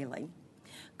PERF Daily.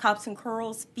 Cops and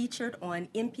Curls featured on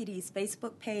MPD's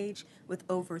Facebook page with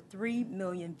over 3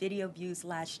 million video views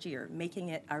last year, making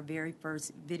it our very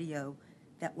first video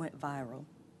that went viral.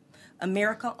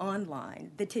 America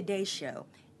Online, The Today Show,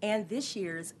 and this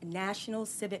year's National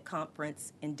Civic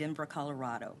Conference in Denver,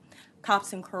 Colorado.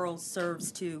 Cops and Curls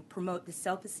serves to promote the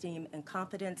self-esteem and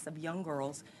confidence of young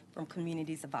girls from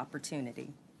communities of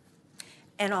opportunity.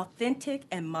 An authentic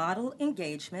and model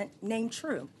engagement named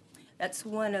True. That's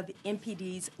one of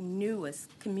MPD's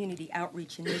newest community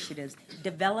outreach initiatives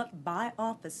developed by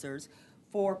officers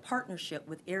for partnership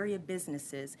with area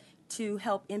businesses to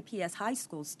help MPS high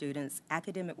school students'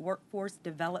 academic workforce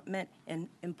development and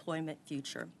employment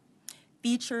future.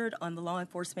 Featured on the law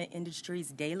enforcement industry's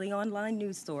daily online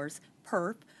news source,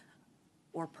 PERF,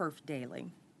 or PERF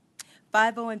Daily.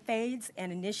 50 and Fades,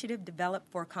 an initiative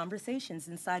developed for conversations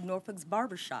inside Norfolk's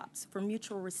barbershops for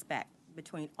mutual respect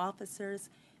between officers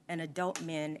and adult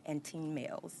men and teen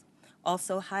males.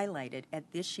 Also highlighted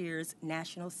at this year's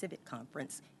National Civic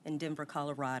Conference in Denver,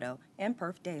 Colorado, and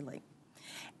PERF Daily.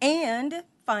 And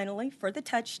finally, for the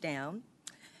touchdown,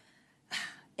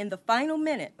 in the final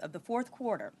minute of the fourth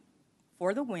quarter,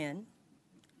 for the win,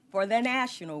 for the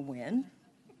national win,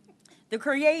 the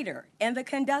creator and the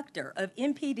conductor of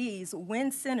MPD's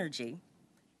Win Synergy,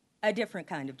 a different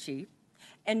kind of chief,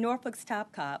 and Norfolk's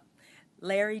top cop,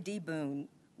 Larry D. Boone,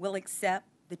 will accept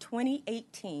the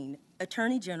 2018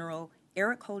 Attorney General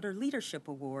Eric Holder Leadership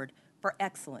Award for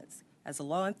Excellence as a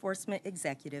law enforcement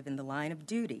executive in the line of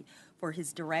duty for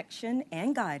his direction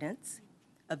and guidance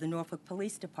of the Norfolk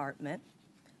Police Department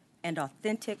and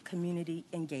authentic community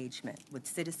engagement with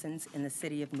citizens in the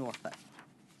city of Norfolk.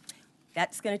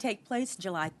 That's going to take place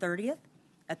July 30th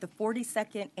at the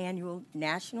 42nd Annual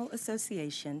National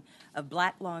Association of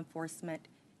Black Law Enforcement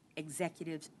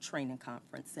Executives Training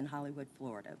Conference in Hollywood,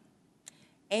 Florida.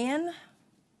 And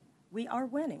we are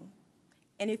winning.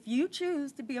 And if you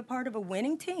choose to be a part of a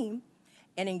winning team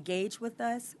and engage with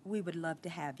us, we would love to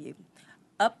have you.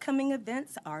 Upcoming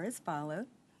events are as follows.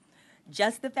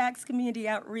 Just the Facts Community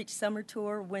Outreach Summer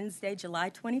Tour, Wednesday, July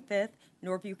 25th,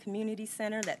 Norview Community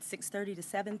Center, that's 6:30 to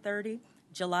 7:30.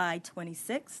 July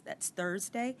 26th, that's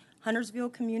Thursday, Huntersville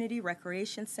Community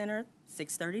Recreation Center,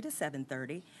 6:30 to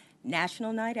 7:30.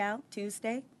 National Night Out,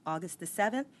 Tuesday, August the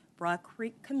 7th, Broad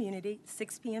Creek Community,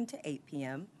 6 p.m. to 8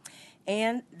 p.m.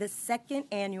 And the second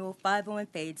annual 50 and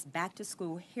Fades Back to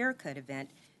School Haircut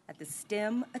event at the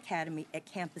STEM Academy at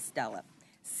Campus Stella,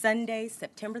 Sunday,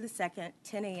 September the 2nd,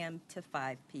 10 a.m. to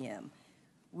 5 p.m.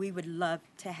 We would love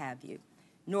to have you.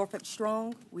 Norfolk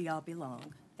Strong, we all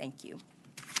belong. Thank you.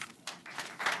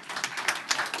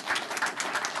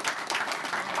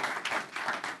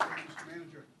 Mr.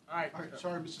 Manager. All right. All right,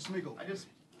 sorry, Mr. Smeagol.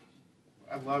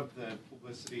 I love the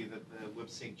publicity that the lip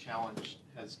sync challenge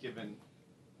has given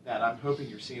that. I'm hoping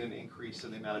you're seeing an increase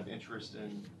in the amount of interest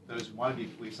in those who want to be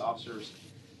police officers.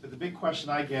 But the big question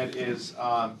I get is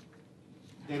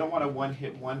they don't want a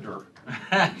one-hit wonder.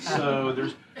 So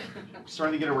there's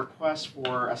starting to get a request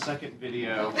for a second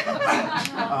video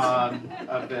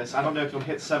of this. I don't know if you'll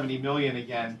hit 70 million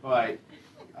again, but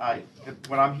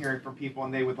what I'm hearing from people,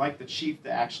 and they would like the chief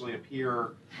to actually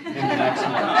appear in the next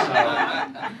one.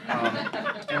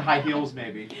 So, in high heels,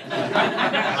 maybe.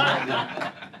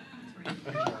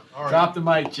 All right. Drop the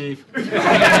mic, Chief.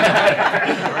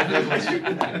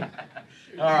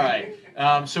 All right.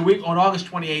 So on August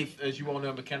 28th, as you all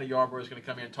know, McKenna Yarborough is going to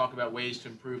come in and talk about ways to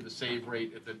improve the save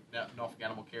rate at the Norfolk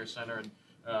Animal Care Center.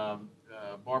 And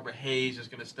Barbara Hayes is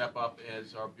going to step up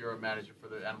as our bureau manager for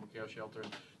the Animal Care Shelter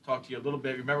and talk to you a little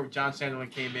bit. Remember, John Sanderlin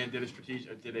came in, did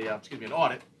an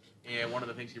audit, and one of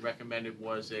the things he recommended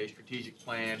was a strategic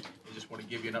plan. I just want to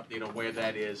give you an update on where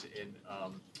that is in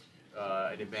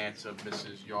advance of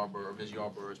Ms.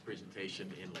 Yarborough's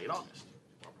presentation in late August.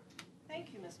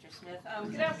 Thank you, Mr. Smith.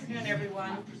 Good afternoon,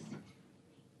 everyone.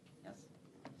 Yes.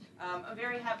 I'm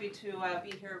very happy to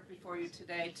be here before you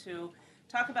today to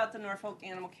talk about the Norfolk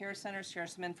Animal Care Center, share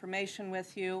some information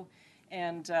with you,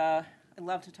 and I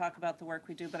love to talk about the work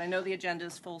we do, but I know the agenda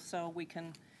is full, so we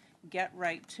can get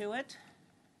right to it.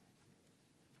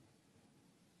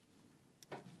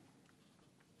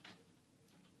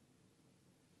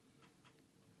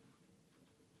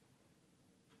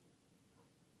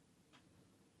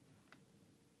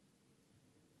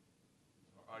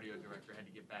 Audio director had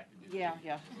to get back to do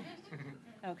Yeah.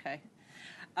 Okay.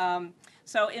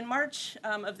 So in March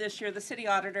of this year, the city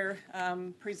auditor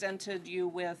presented you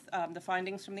with the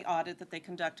findings from the audit that they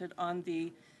conducted on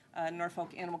the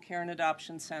Norfolk Animal Care and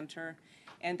Adoption Center.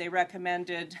 And they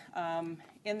recommended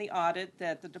in the audit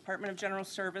that the Department of General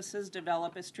Services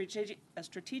develop a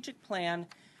strategic plan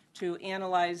to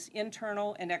analyze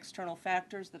internal and external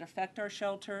factors that affect our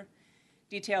shelter,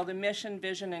 detail the mission,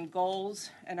 vision, and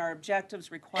goals, and our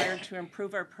objectives required to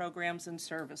improve our programs and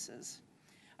services.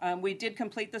 We did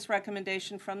complete this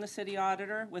recommendation from the city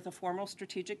auditor with a formal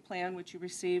strategic plan, which you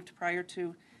received prior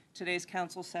to today's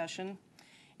council session.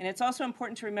 And it's also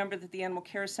important to remember that the Animal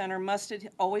Care Center must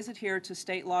always adhere to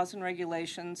state laws and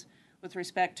regulations with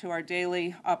respect to our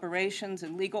daily operations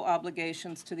and legal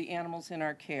obligations to the animals in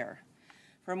our care.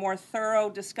 For a more thorough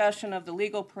discussion of the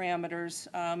legal parameters,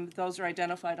 those are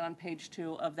identified on page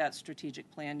 2 of that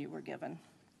strategic plan you were given.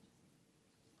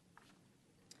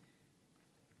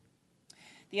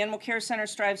 The Animal Care Center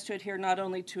strives to adhere not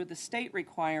only to the state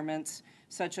requirements,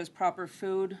 such as proper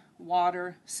food,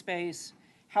 water, space,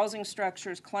 housing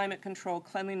structures, climate control,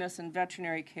 cleanliness, and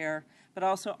veterinary care, but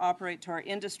also operate to our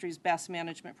industry's best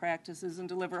management practices and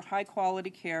deliver high-quality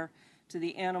care to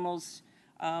the animals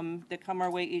that come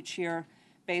our way each year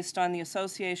based on the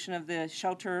Association of the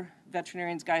Shelter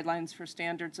Veterinarians Guidelines for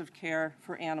Standards of Care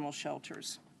for Animal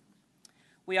Shelters.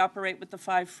 We operate with the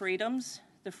 5 freedoms: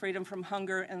 the freedom from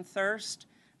hunger and thirst,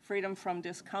 freedom from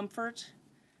discomfort,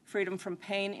 freedom from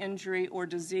pain, injury, or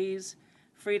disease,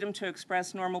 freedom to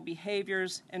express normal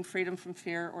behaviors, and freedom from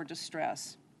fear or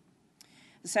distress.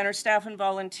 The center staff and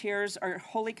volunteers are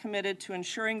wholly committed to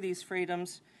ensuring these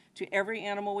freedoms to every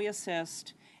animal we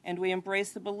assist, and we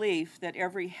embrace the belief that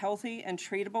every healthy and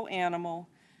treatable animal,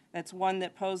 that's one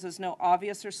that poses no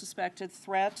obvious or suspected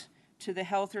threat to the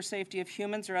health or safety of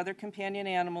humans or other companion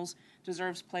animals,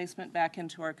 deserves placement back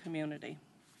into our community.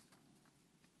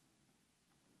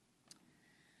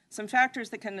 Some factors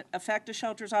that can affect a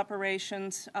shelter's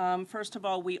operations. First of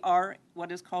all, we are what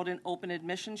is called an open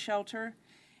admission shelter,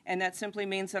 and that simply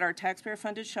means that our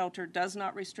taxpayer-funded shelter does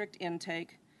not restrict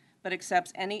intake, but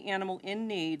accepts any animal in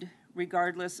need,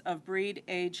 regardless of breed,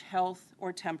 age, health,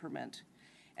 or temperament.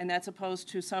 And that's opposed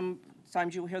to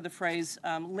sometimes you will hear the phrase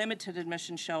limited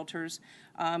admission shelters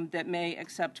that may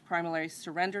accept primarily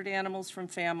surrendered animals from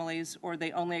families, or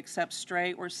they only accept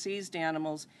stray or seized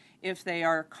animals if they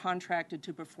are contracted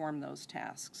to perform those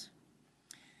tasks.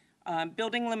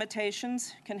 Building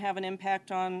limitations can have an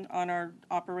impact on our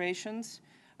operations.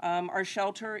 Our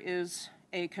shelter is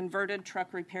a converted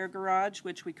truck repair garage,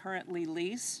 which we currently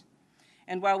lease.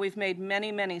 And while we've made many,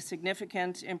 many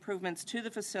significant improvements to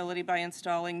the facility by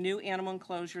installing new animal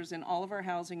enclosures in all of our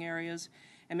housing areas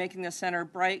and making the center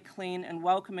bright, clean, and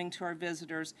welcoming to our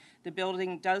visitors, the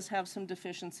building does have some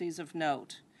deficiencies of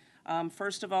note.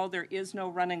 First of all, there is no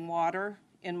running water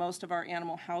in most of our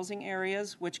animal housing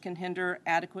areas, which can hinder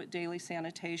adequate daily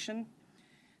sanitation.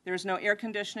 There is no air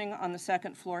conditioning on the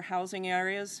second floor housing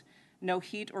areas, no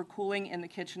heat or cooling in the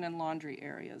kitchen and laundry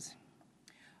areas.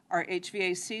 Our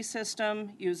HVAC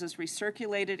system uses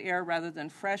recirculated air rather than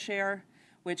fresh air,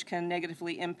 which can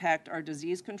negatively impact our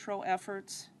disease control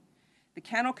efforts. The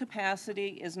kennel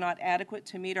capacity is not adequate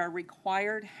to meet our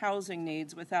required housing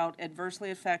needs without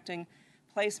adversely affecting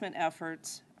placement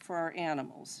efforts for our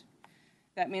animals.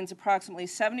 That means approximately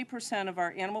 70% of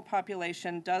our animal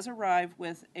population does arrive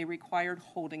with a required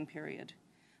holding period.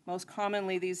 Most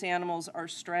commonly, these animals are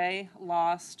stray,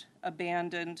 lost,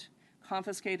 abandoned,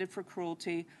 confiscated for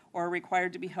cruelty, or are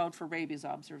required to be held for rabies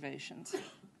observations.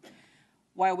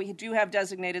 While we do have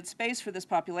designated space for this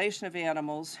population of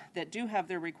animals that do have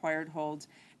their required holds,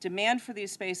 demand for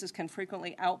these spaces can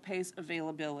frequently outpace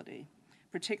availability,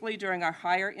 particularly during our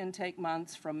higher intake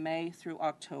months from May through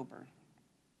October.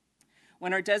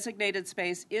 When our designated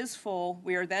space is full,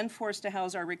 we are then forced to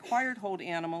house our required hold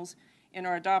animals in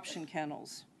our adoption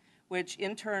kennels, which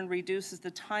in turn reduces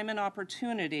the time and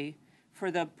opportunity for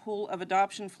the pool of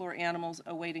adoption floor animals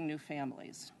awaiting new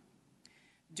families.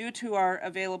 Due to our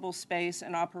available space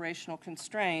and operational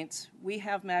constraints, we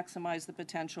have maximized the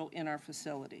potential in our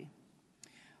facility.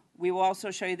 We will also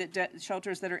show you that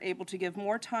shelters that are able to give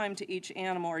more time to each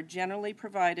animal are generally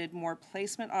provided more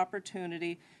placement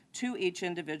opportunity to each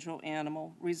individual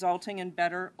animal, resulting in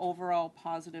better overall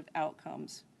positive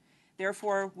outcomes.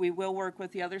 Therefore, we will work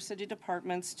with the other city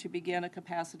departments to begin a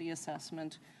capacity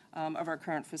assessment of our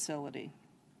current facility.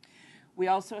 We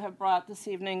also have brought this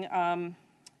evening an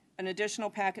additional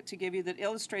packet to give you that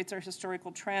illustrates our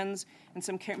historical trends and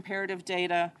some comparative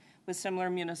data with similar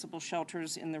municipal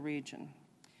shelters in the region.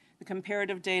 The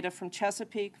comparative data from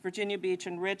Chesapeake, Virginia Beach,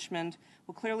 and Richmond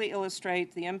will clearly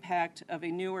illustrate the impact of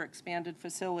a new or expanded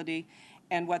facility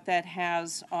and what that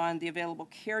has on the available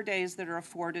care days that are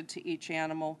afforded to each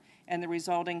animal and the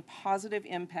resulting positive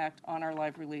impact on our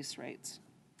live release rates.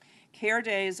 Care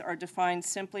days are defined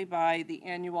simply by the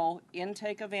annual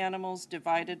intake of animals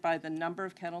divided by the number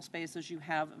of kennel spaces you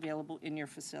have available in your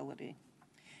facility.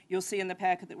 You'll see in the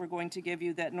packet that we're going to give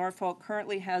you that Norfolk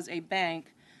currently has a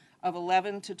bank of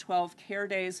 11 to 12 care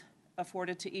days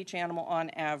afforded to each animal on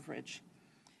average,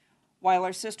 while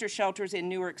our sister shelters in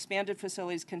newer expanded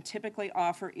facilities can typically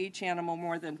offer each animal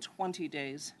more than 20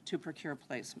 days to procure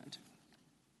placement.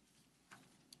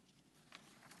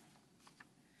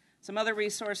 Some other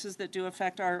resources that do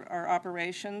affect our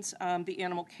operations, the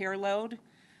animal care load.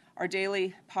 Our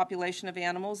daily population of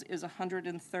animals is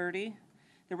 130.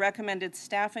 The recommended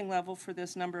staffing level for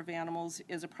this number of animals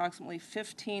is approximately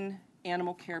 15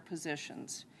 animal care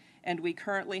positions, and we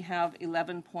currently have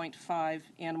 11.5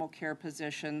 animal care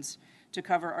positions to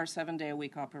cover our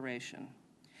 7-day-a-week operation.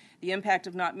 The impact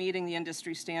of not meeting the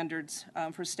industry standards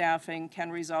for staffing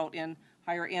can result in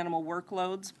higher animal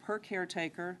workloads per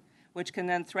caretaker, which can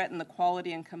then threaten the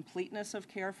quality and completeness of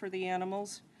care for the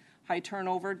animals, high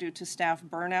turnover due to staff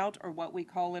burnout, or what we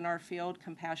call in our field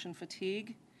compassion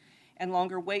fatigue, and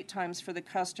longer wait times for the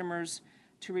customers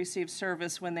to receive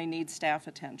service when they need staff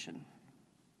attention.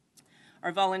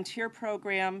 Our volunteer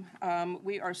program,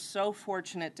 we are so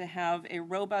fortunate to have a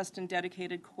robust and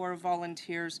dedicated core of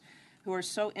volunteers who are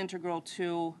so integral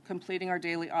to completing our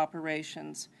daily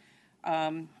operations.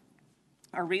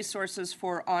 Our resources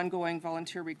for ongoing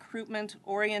volunteer recruitment,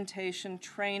 orientation,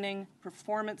 training,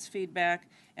 performance feedback,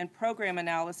 and program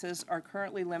analysis are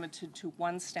currently limited to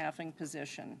one staffing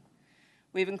position.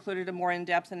 We've included a more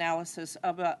in-depth analysis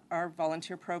of our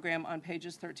volunteer program on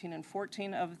pages 13 and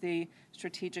 14 of the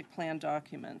strategic plan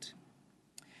document.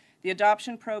 The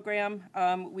adoption program,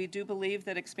 we do believe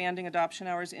that expanding adoption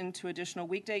hours into additional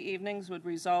weekday evenings would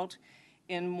result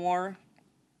in more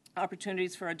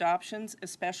opportunities for adoptions,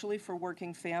 especially for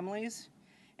working families.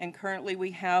 And currently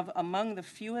we have among the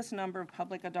fewest number of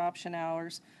public adoption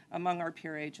hours among our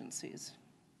peer agencies.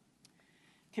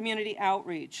 Community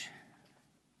outreach.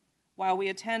 While we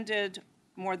attended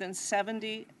more than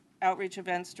 70 outreach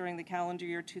events during the calendar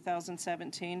year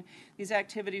 2017, these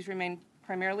activities remain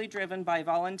primarily driven by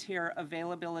volunteer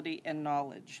availability and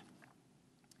knowledge.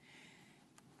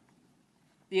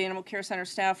 The Animal Care Center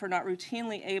staff are not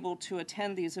routinely able to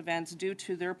attend these events due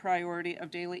to their priority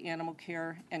of daily animal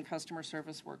care and customer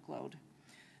service workload.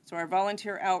 So our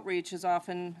volunteer outreach is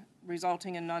often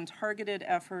resulting in non-targeted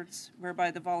efforts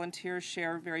whereby the volunteers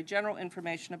share very general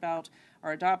information about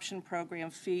our adoption program,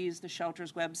 fees, the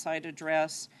shelter's website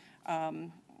address,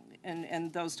 and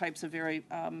those types of very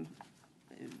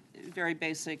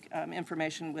basic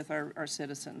information with our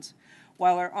citizens.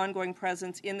 While our ongoing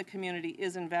presence in the community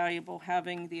is invaluable,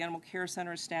 having the Animal Care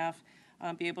Center staff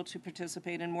be able to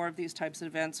participate in more of these types of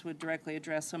events would directly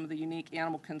address some of the unique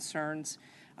animal concerns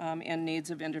and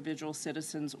needs of individual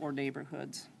citizens or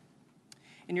neighborhoods.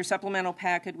 In your supplemental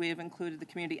packet, we have included the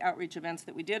community outreach events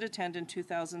that we did attend in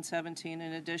 2017,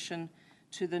 in addition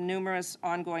to the numerous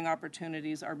ongoing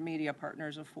opportunities our media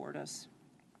partners afford us.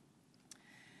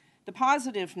 The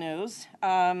positive news,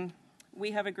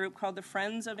 we have a group called the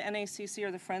Friends of NACC,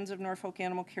 or the Friends of Norfolk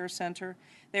Animal Care Center.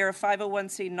 They are a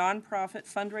 501c nonprofit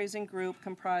fundraising group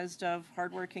comprised of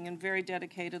hardworking and very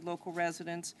dedicated local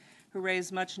residents who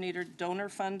raise much-needed donor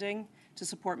funding to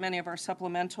support many of our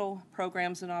supplemental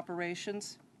programs and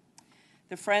operations.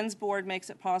 The Friends Board makes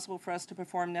it possible for us to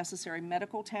perform necessary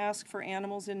medical tasks for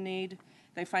animals in need.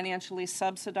 They financially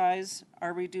subsidize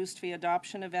our reduced fee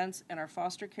adoption events and our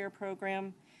foster care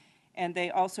program. And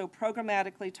they also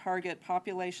programmatically target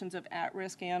populations of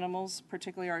at-risk animals,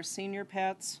 particularly our senior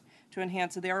pets, to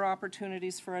enhance their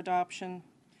opportunities for adoption.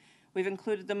 We've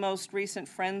included the most recent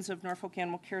Friends of Norfolk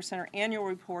Animal Care Center annual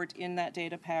report in that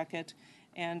data packet,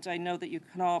 and I know that you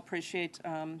can all appreciate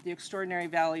the extraordinary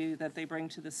value that they bring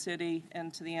to the city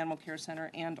and to the Animal Care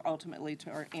Center and ultimately to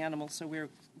our animals, so we're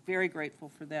very grateful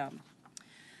for them.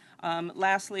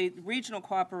 Lastly, regional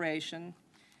cooperation.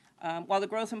 While the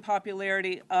growth and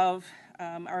popularity of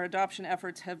our adoption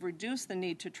efforts have reduced the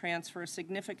need to transfer a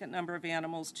significant number of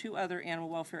animals to other animal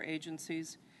welfare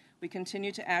agencies, we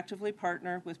continue to actively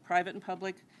partner with private and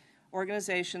public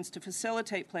organizations to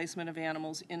facilitate placement of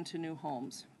animals into new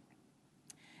homes.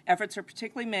 Efforts are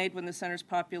particularly made when the center's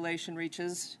population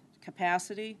reaches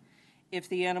capacity, if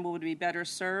the animal would be better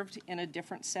served in a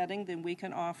different setting than we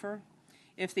can offer,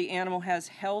 if the animal has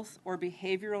health or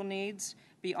behavioral needs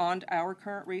beyond our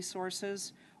current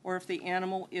resources, or if the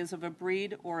animal is of a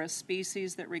breed or a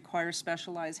species that requires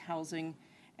specialized housing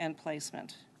and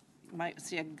placement. might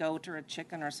see a goat or a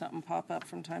chicken or something pop up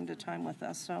from time to time with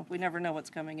us, so we never know what's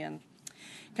coming in.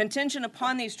 Contingent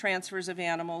upon these transfers of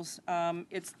animals,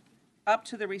 it's up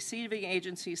to the receiving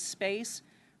agency's space,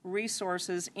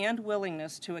 resources, and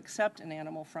willingness to accept an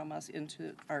animal from us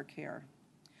into our care.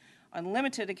 On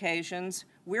limited occasions,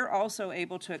 we're also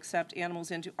able to accept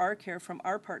animals into our care from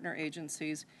our partner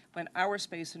agencies when our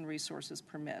space and resources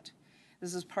permit.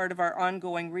 This is part of our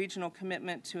ongoing regional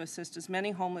commitment to assist as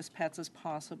many homeless pets as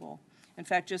possible. In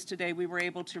fact, just today we were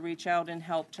able to reach out and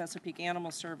help Chesapeake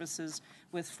Animal Services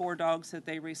with 4 dogs that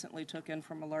they recently took in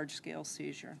from a large-scale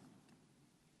seizure.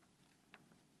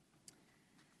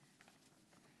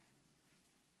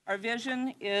 Our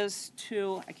vision is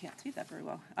to, I can't see that very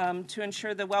well, to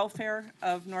ensure the welfare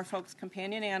of Norfolk's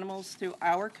companion animals through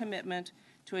our commitment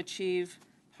to achieve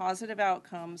positive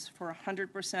outcomes for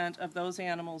 100% of those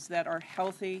animals that are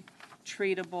healthy,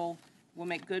 treatable, will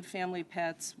make good family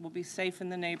pets, will be safe in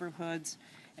the neighborhoods,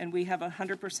 and we have a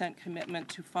 100% commitment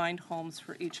to find homes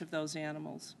for each of those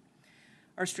animals.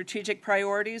 Our strategic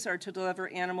priorities are to deliver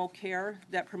animal care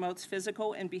that promotes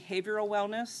physical and behavioral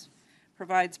wellness,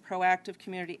 provides proactive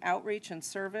community outreach and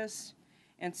service,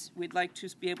 and we'd like to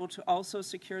be able to also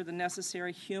secure the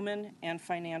necessary human and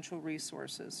financial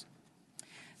resources.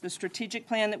 The strategic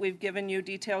plan that we've given you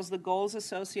details the goals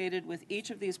associated with each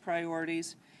of these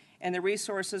priorities and the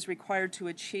resources required to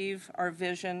achieve our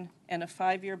vision and a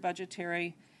 5-year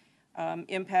budgetary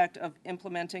impact of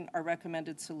implementing our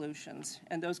recommended solutions.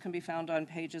 And those can be found on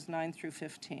pages 9 through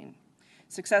 15.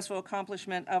 Successful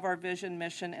accomplishment of our vision,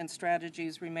 mission, and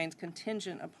strategies remains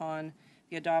contingent upon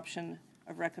the adoption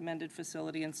of recommended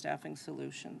facility and staffing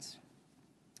solutions.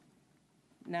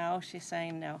 No, she's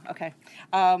saying no. Okay.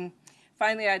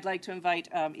 Finally, I'd like to invite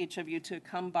each of you to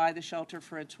come by the shelter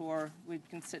for a tour. We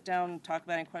can sit down and talk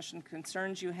about any questions,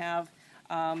 concerns you have.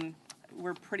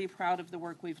 We're pretty proud of the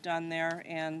work we've done there,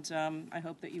 and I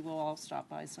hope that you will all stop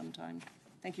by sometime.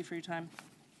 Thank you for your time.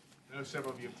 I know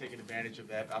several of you have taken advantage of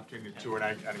that opportunity to tour, and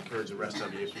I'd encourage the rest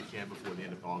of you if you can before the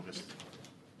end of August.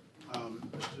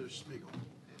 Mr.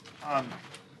 Smigiel.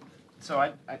 So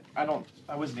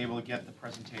I wasn't able to get the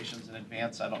presentations in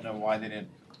advance. I don't know why they didn't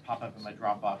pop up in my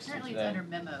Dropbox Apparently today. it's under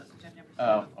memos, which I've never seen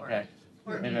Oh, before. okay.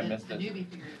 Courtney, Maybe I missed the it. newbie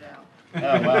figured it out.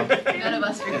 Oh, well. None of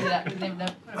us figured it out because they've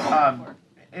never put it on before.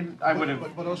 And I would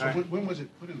have. But also, when was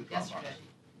it put in the Dropbox? Yesterday.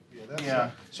 Yeah, that's,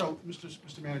 Yeah. So,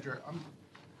 Mr. Manager,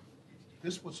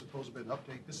 this was supposed to be an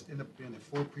update. This ended up being a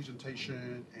full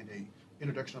presentation and a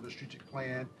introduction of the strategic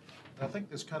plan. And I think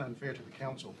that's kind of unfair to the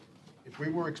council. If we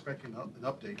were expecting an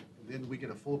update, and then we get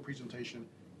a full presentation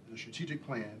and a strategic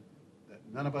plan that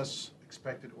none of us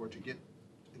expected or to get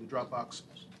in the Dropbox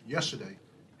yesterday,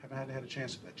 haven't had a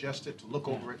chance to digest it, to look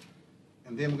over it,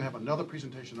 and then we're gonna have another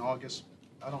presentation in August.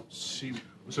 I don't see.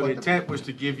 So the intent was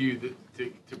to give you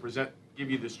give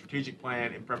you the strategic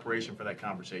plan in preparation for that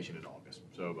conversation in August.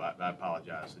 So I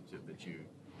apologize that you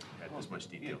had this much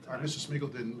detail All right, tonight. Mr.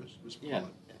 Smigiel, then Ms. Yeah,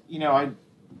 McCullough.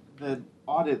 the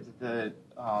audit that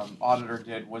the auditor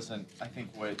did wasn't, I think,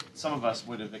 what some of us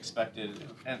would have expected.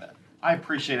 And I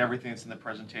appreciate everything that's in the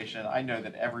presentation. I know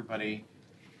that everybody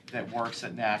that works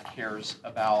at NAC cares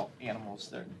about animals.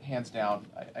 They're hands down.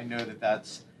 I know that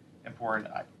that's important.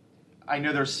 I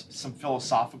know there's some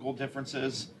philosophical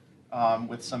differences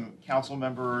with some council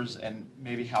members and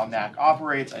maybe how NAC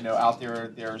operates. I know out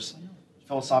there's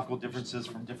philosophical differences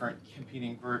from different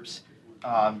competing groups.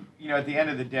 At the end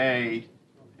of the day,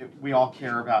 we all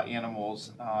care about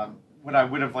animals. What I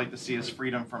would have liked to see is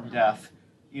freedom from death,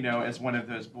 as one of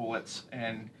those bullets.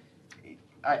 And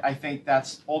I think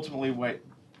that's ultimately what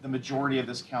the majority of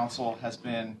this council has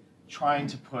been trying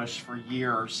to push for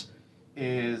years,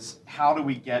 is how do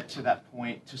we get to that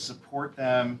point to support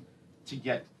them to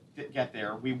get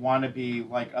there. We want to be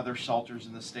like other shelters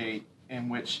in the state, in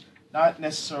which not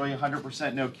necessarily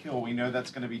 100% no kill. We know that's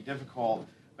going to be difficult,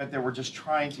 but that we're just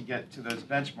trying to get to those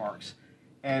benchmarks.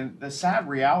 And the sad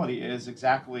reality is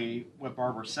exactly what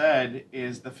Barbara said,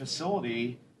 is the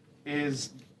facility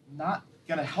is not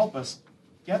going to help us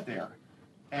get there.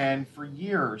 And for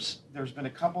years, there's been a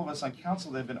couple of us on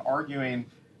council that have been arguing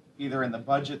either in the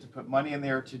budget to put money in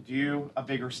there to do a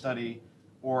bigger study,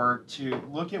 or to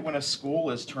look at when a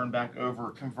school is turned back over,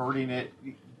 converting it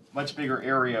much bigger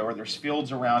area, or there's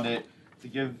fields around it, to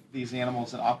give these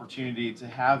animals an opportunity to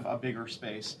have a bigger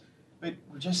space. But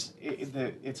we're just,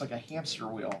 it's like a hamster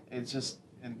wheel. It's just,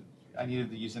 and I needed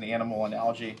to use an animal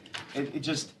analogy. It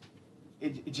just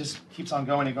keeps on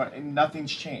going and going, and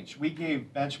nothing's changed. We gave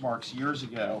benchmarks years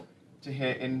ago to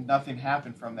hit, and nothing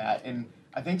happened from that. And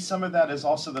I think some of that is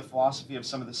also the philosophy of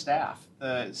some of the staff,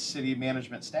 the city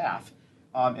management staff,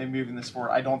 and moving this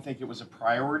forward. I don't think it was a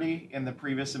priority in the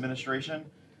previous administration,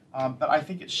 but I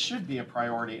think it should be a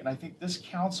priority. And I think this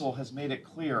council has made it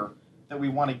clear that we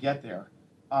want to get there.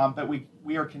 But we've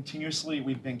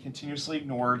been continuously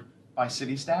ignored by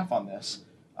city staff on this.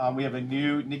 We have a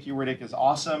new, Nikki Riddick is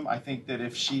awesome. I think that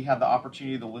if she had the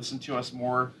opportunity to listen to us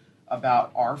more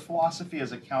about our philosophy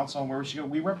as a council and where we should go,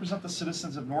 we represent the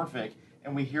citizens of Norfolk,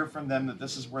 and we hear from them that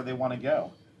this is where they want to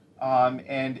go.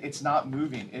 And it's not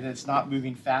moving, and it's not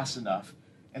moving fast enough.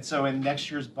 And so in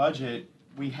next year's budget,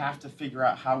 we have to figure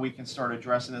out how we can start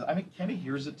addressing it. I mean, Kenny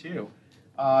hears it too.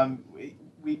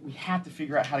 We have to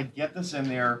figure out how to get this in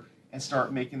there and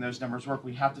start making those numbers work.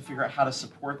 We have to figure out how to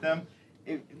support them.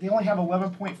 If they only have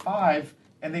 11.5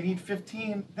 and they need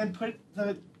 15, then put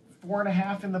the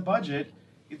 4.5 in the budget,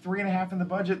 3.5 in the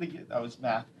budget. That was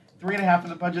math. 3.5 in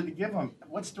the budget to give them.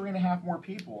 What's 3.5 more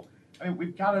people? I mean,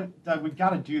 we've got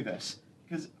to do this,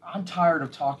 because I'm tired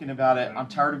of talking about it. I'm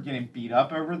tired of getting beat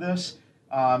up over this.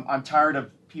 I'm tired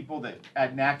of people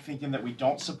at NAC thinking that we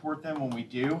don't support them when we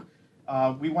do.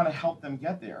 We want to help them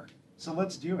get there. So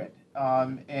let's do it.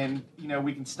 And,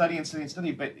 we can study and study and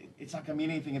study, but it's not going to mean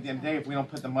anything at the end of the day if we don't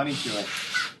put the money to it.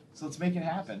 So let's make it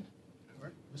happen. All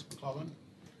right, Ms. McClellan?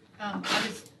 I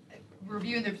was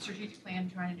reviewing the strategic plan,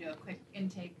 trying to do a quick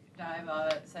intake dive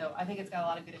of it. So I think it's got a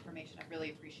lot of good information. I really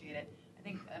appreciate it. I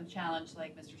think I'm challenged,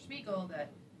 like Mr. Spiegel,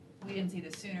 that we didn't see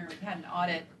this sooner. We had an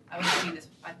audit. I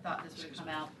thought this would have come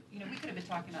out. We could have been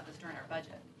talking about this during our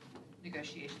budget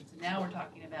negotiations. And now we're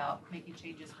talking about making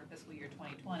changes for fiscal year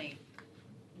 2020.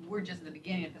 We're just in the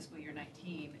beginning of fiscal year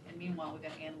 19, and meanwhile we've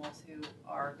got animals who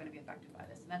are going to be affected by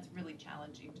this, and that's really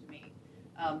challenging to me.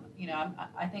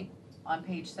 I think on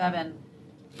page 7,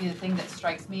 the thing that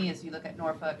strikes me is you look at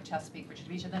Norfolk, Chesapeake,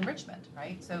 Virginia Beach, and then Richmond,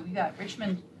 right? So you got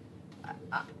Richmond.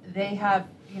 They have,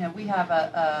 we have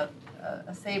a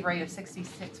save rate of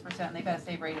 66%, and they've got a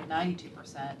save rate of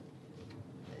 92%.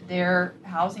 Their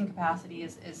housing capacity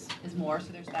is more,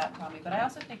 so there's that probably. But I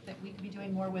also think that we could be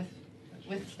doing more with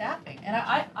staffing. And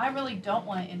I really don't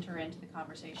want to enter into the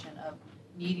conversation of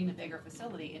needing a bigger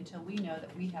facility until we know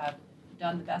that we have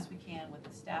done the best we can with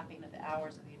the staffing of the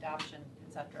hours of the adoption,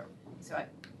 et cetera.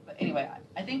 But anyway,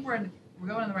 I think we're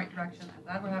going in the right direction. I'm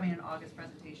glad we're having an August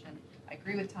presentation. I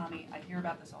agree with Tommy. I hear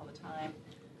about this all the time.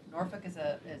 Norfolk is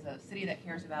a city that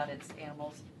cares about its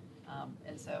animals,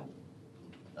 and so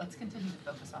let's continue to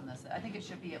focus on this. I think it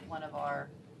should be at one of our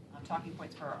talking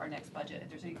points for our next budget.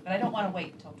 But I don't want to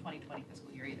wait until 2020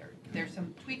 fiscal year either. There's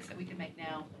some tweaks that we can make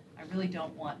now. I really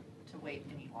don't want to wait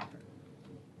any longer.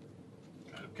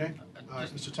 Okay,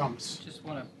 Mr. Thomas. Just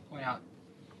want to point out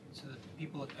so that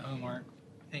people at home aren't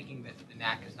thinking that the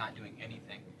NAC is not doing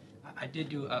anything. I did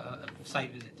do a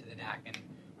site visit to the NAC, and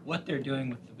what they're doing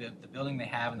with the building they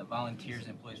have and the volunteers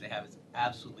and employees they have is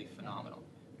absolutely phenomenal.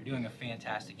 They're doing a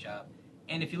fantastic job.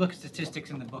 And if you look at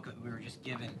statistics in the book that we were just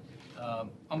given,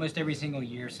 almost every single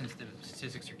year since the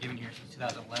statistics are given here since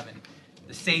 2011,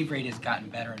 the save rate has gotten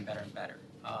better and better and better.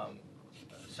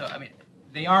 So, I mean,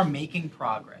 they are making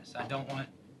progress. I don't want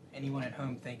anyone at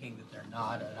home thinking that they're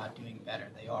not doing better.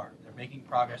 They are. They're making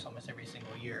progress almost every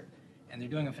single year, and they're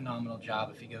doing a phenomenal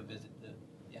job if you go visit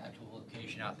the actual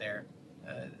location out there.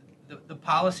 The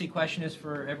policy question is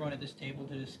for everyone at this table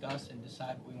to discuss and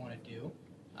decide what we want to do.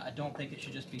 I don't think it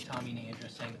should just be Tommy and Andrea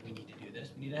saying that we need to do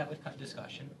this. We need to have a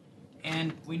discussion,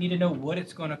 and we need to know what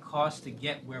it's going to cost to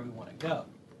get where we want to go.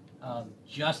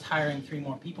 Just hiring 3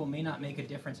 more people may not make a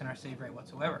difference in our save rate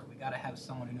whatsoever. We got to have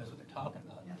someone who knows what they're talking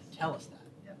about tell us that.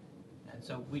 Yep. And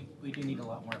so we do need a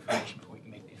lot more information before we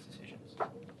can make these decisions.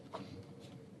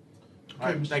 All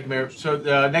right, thank you, Mayor. So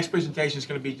the next presentation is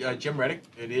going to be Jim Reddick.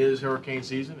 It is hurricane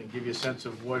season, and give you a sense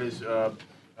of what is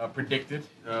predicted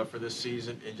for this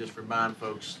season, and just remind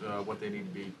folks what they need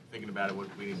to be thinking about and what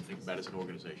we need to think about as an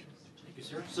organization. Thank you,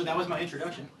 sir. So that was my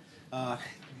introduction.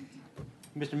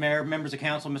 Mr. Mayor, members of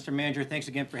council, Mr. Manager, thanks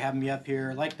again for having me up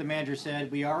here. Like the manager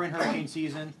said, we are in hurricane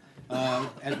season.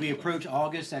 As we approach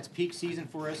August, that's peak season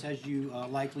for us, as you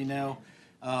likely know.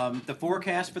 The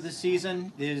forecast for this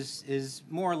season is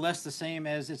more or less the same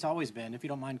as it's always been. If you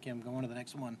don't mind, Kim, go on to the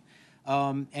next one.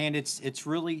 And it's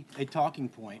really a talking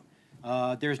point.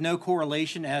 There's no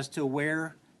correlation as to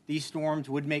where these storms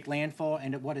would make landfall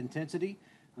and at what intensity.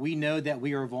 We know that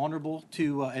we are vulnerable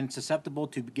to and susceptible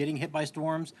to getting hit by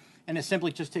storms, and it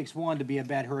simply just takes one to be a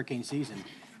bad hurricane season.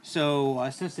 So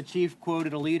since the chief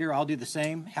quoted a leader, I'll do the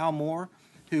same, Hal Moore,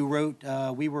 who wrote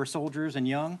We Were Soldiers and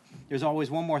Young. There's always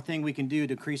one more thing we can do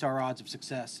to increase our odds of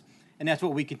success, And that's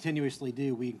what we continuously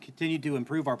do. We continue to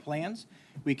improve our plans.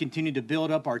 We continue to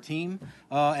build up our team,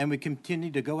 and we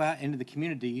continue to go out into the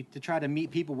community to try to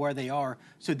meet people where they are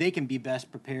so they can be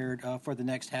best prepared for the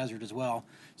next hazard as well.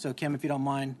 So, Kim, if you don't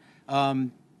mind,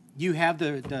 you have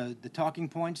the talking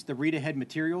points, the read-ahead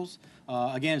materials.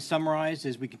 Again, summarized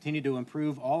as we continue to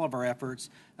improve all of our efforts.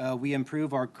 We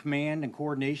improve our command and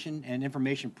coordination and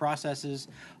information processes.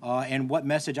 And what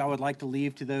message I would like to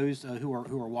leave to those who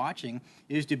are watching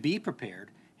is to be prepared.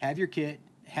 Have your kit,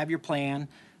 have your plan.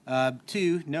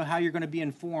 Two, know how you're going to be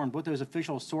informed, what those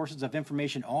official sources of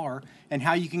information are, and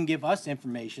how you can give us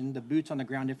information, the boots on the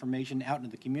ground information out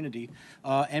into the community,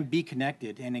 and be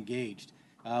connected and engaged.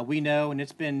 We know, and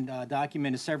it's been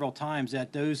documented several times,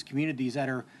 that those communities that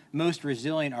are most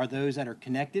resilient are those that are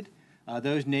connected,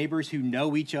 those neighbors who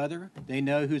know each other. They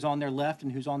know who's on their left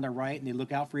and who's on their right, and they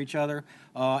look out for each other.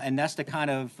 And that's the kind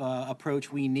of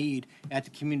approach we need at the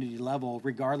community level,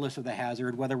 regardless of the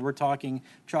hazard, whether we're talking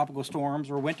tropical storms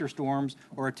or winter storms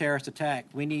or a terrorist attack.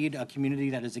 We need a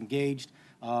community that is engaged.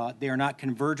 They are not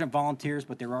convergent volunteers,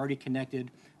 but they're already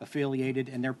connected, affiliated,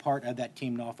 and they're part of that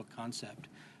Team Norfolk concept.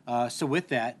 So with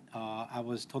that, I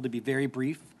was told to be very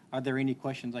brief. Are there any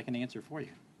questions I can answer for you?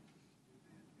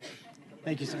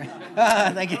 Thank you, sir.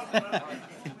 Thank you.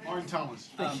 Martin Thomas.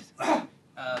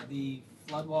 The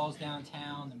flood walls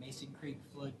downtown, the Mason Creek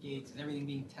floodgates, is everything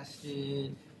being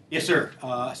tested? Yes, sir.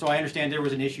 So I understand there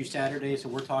was an issue Saturday, so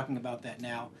we're talking about that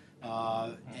now.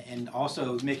 And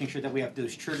also making sure that we have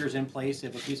those triggers in place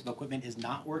if a piece of equipment is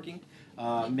not working,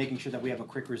 making sure that we have a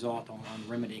quick result on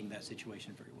remedying that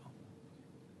situation very well.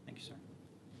 Thank you, sir.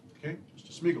 Okay,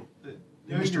 Mr. Smeagol.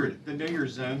 The Know Your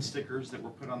Zone stickers that were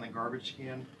put on the garbage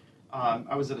can.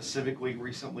 I was at a Civic League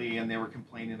recently, and they were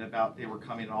complaining about they were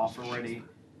coming off already,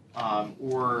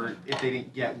 or if they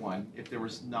didn't get one, if there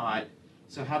was not.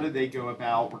 So how did they go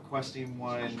about requesting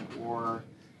one, or?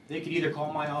 They could either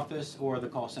call my office or the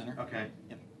call center. Okay.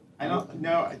 Yep. I don't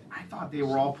know. I thought they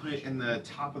were all put in the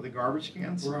top of the garbage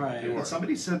cans. Right. And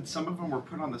somebody said some of them were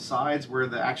put on the sides where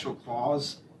the actual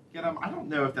claws get them. I don't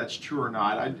know if that's true or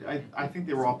not. I think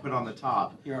they were all put on the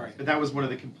top. You're right. But that was one of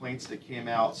the complaints that came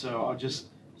out. So I'll just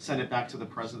send it back to the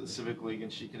president of the Civic League,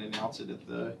 and she can announce it at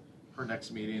her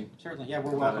next meeting. Certainly. Yeah,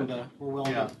 we're willing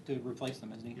to replace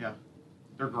them as needed. Yeah.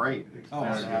 They're great. Oh,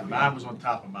 Mine was on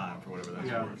top of mine, for whatever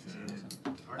that's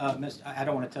worth. Miss, I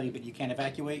don't want to tell you, but you can't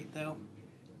evacuate, though,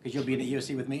 because you'll be in the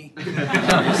EOC with me.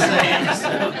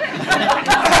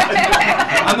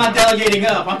 I'm not delegating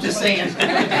up. I'm just saying.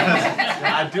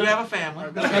 I do have a family.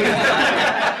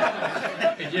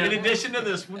 In addition to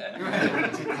this one.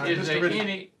 Is there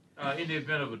any, in the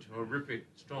event of a horrific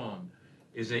storm,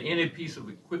 is there any piece of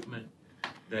equipment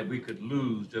that we could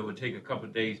lose that would take a couple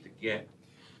of days to get?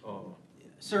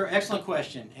 Sir, excellent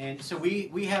question. And so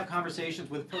we have conversations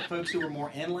with folks who are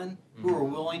more inland, who are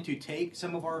willing to take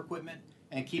some of our equipment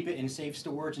and keep it in safe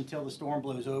storage until the storm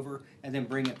blows over and then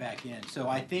bring it back in. So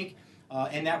I think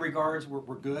in that regards,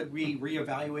 we're good. We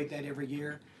reevaluate that every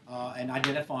year and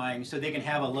identifying so they can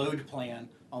have a load plan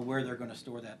on where they're going to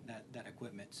store that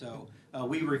equipment. So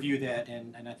we review that,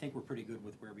 and I think we're pretty good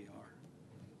with where we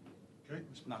are. Okay,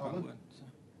 Mr. Knock on wood. So.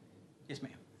 Yes,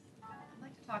 ma'am. I'd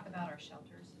like to talk about our shelters.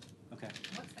 Okay.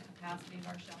 What's the capacity of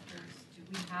our shelters? Do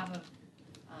we have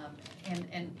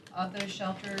and of those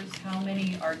shelters, how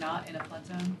many are not in a flood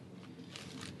zone?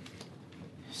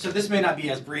 So this may not be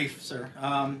as brief, sir.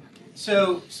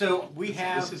 So we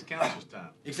have... This is council's time.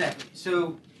 Exactly.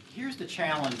 So here's the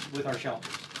challenge with our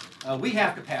shelters. We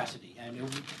have capacity, and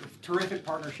terrific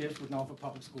partnerships with Norfolk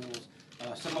Public Schools,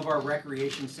 some of our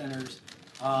recreation centers,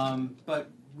 but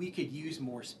we could use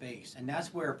more space, and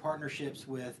that's where partnerships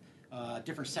with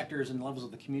different sectors and levels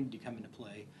of the community come into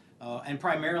play. And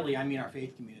primarily, I mean our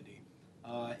faith community.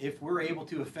 If we're able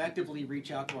to effectively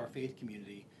reach out to our faith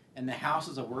community and the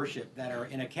houses of worship that are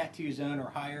in a Cat 2 zone or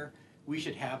higher, we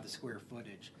should have the square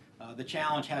footage. The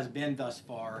challenge has been thus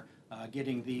far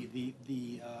getting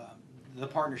the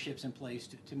partnerships in place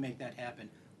to make that happen.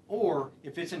 Or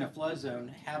if it's in a flood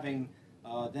zone, having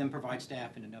them provide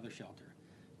staff in another shelter.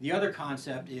 The other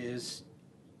concept is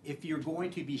if you're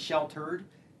going to be sheltered,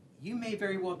 you may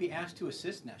very well be asked to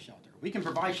assist in that shelter. We can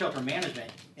provide shelter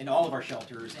management in all of our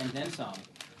shelters and then some.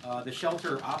 The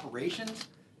shelter operations,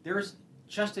 there's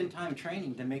just-in-time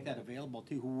training to make that available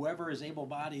to whoever is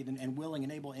able-bodied and willing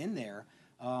and able in there.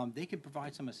 They can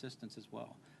provide some assistance as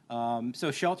well.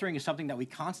 So sheltering is something that we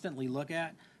constantly look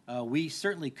at. We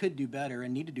certainly could do better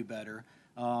and need to do better.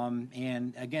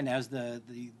 And again, as the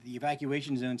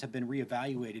evacuation zones have been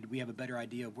reevaluated, we have a better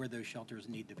idea of where those shelters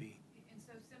need to be. And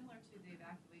so similar to the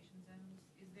evacuation zones,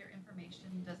 is there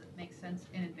information, does it make sense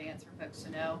in advance for folks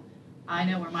to know, I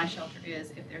know where my shelter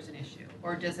is if there's an issue?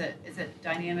 Or is it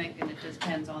dynamic and it just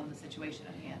depends on the situation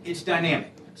at hand? It's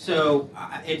dynamic. So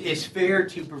it's fair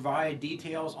to provide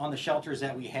details on the shelters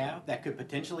that we have that could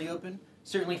potentially open,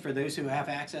 certainly for those who have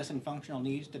access and functional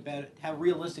needs to have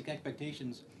realistic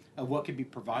expectations of what could be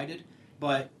provided,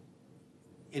 but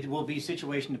it will be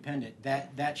situation dependent.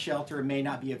 That shelter may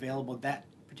not be available that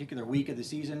particular week of the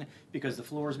season because the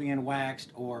floor is being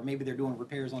waxed or maybe they're doing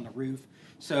repairs on the roof.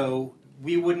 So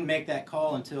we wouldn't make that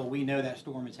call until we know that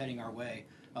storm is heading our way.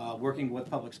 Working with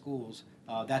public schools,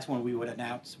 that's when we would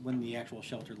announce when the actual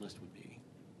shelter list would be.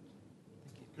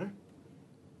 Okay.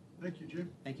 Thank you,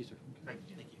 Jim. Thank you, sir. Thank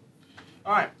you.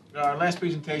 All right, our last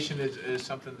presentation is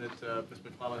something that Ms.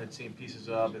 McClellan had seen pieces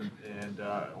of and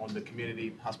on the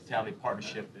community hospitality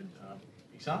partnership. And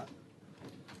Isan?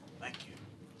 Thank you.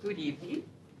 Good evening.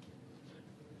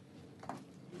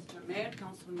 Mr. Mayor,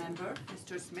 Council Member,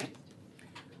 Mr. Smith.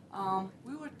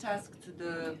 We were tasked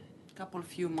the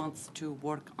few months to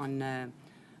work on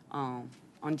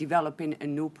developing a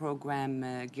new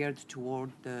program geared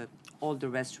toward all the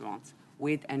restaurants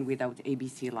with and without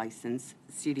ABC license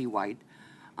citywide.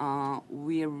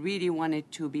 We really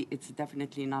wanted to be, it's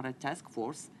definitely not a task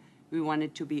force, we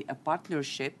wanted to be a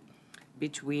partnership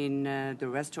between the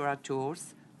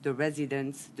restaurateurs, the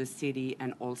residents, the city,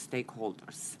 and all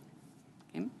stakeholders.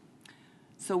 Okay?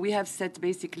 So we have set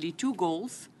basically two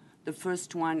goals. The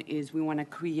first one is we want to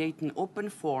create an open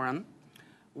forum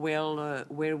where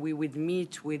we would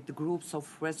meet with groups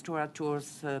of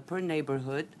restaurateurs per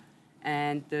neighborhood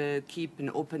and keep an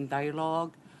open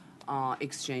dialogue,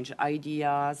 exchange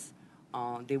ideas.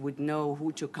 They would know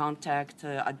who to contact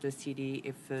at the city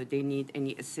if they need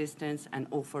any assistance and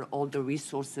offer all the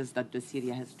resources that the city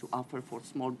has to offer for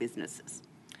small businesses.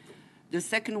 The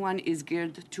second one is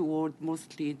geared toward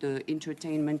mostly the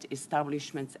entertainment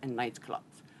establishments and nightclubs.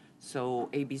 So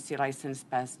ABC license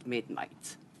past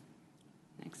midnight.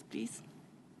 Next, please.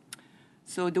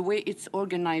 So the way it's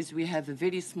organized, we have a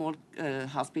very small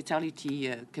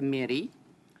hospitality committee,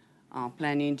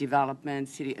 planning, development,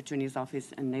 city attorney's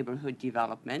office, and neighborhood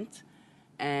development.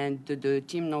 And the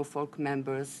Team Norfolk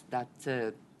members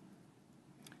that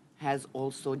has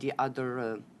also the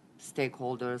other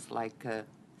stakeholders like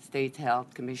State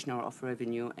Health, Commissioner of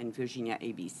Revenue, and Virginia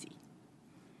ABC.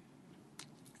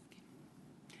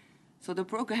 So the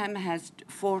program has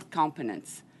 4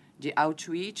 components: the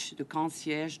outreach, the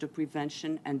concierge, the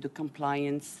prevention, and the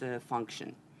compliance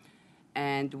function.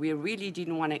 And we really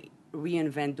didn't want to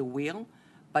reinvent the wheel,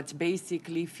 but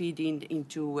basically feeding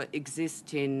into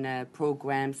existing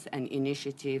programs and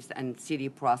initiatives and city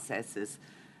processes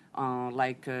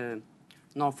like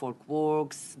Norfolk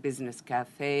Works, business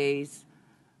cafes,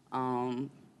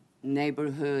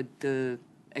 neighborhood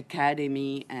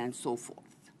academy, and so forth.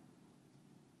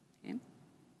 Okay.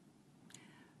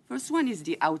 First one is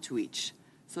the outreach.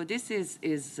 So this is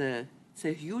it's a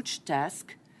huge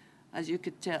task. As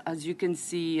you can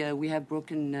see, we have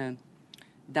broken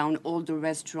down all the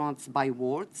restaurants by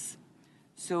wards.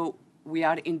 So we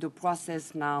are in the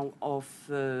process now of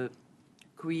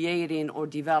creating or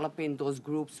developing those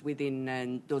groups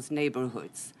within those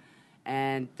neighborhoods.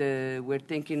 And we're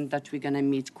thinking that we're going to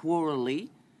meet quarterly,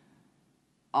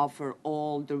 offer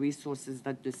all the resources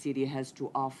that the city has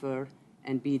to offer,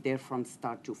 and be there from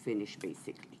start to finish,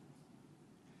 basically.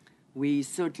 We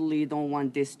certainly don't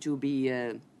want this to be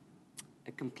a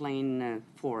complaint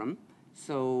forum.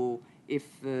 So if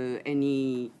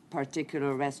any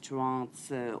particular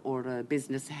restaurants or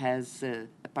business has a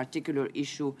particular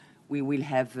issue, we will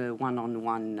have a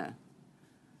one-on-one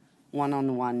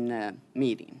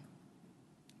meeting.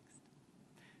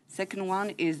 Second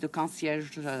one is the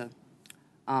concierge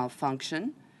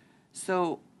function.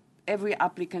 So every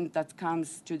applicant that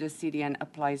comes to the city and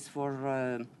applies for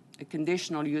a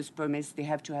conditional use permit, they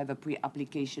have to have a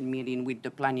pre-application meeting with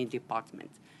the planning department.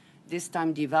 This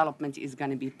time development is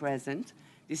going to be present.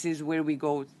 This is where we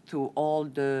go through all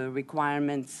the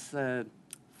requirements to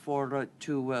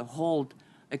hold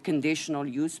a conditional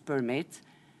use permit.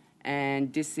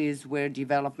 And this is where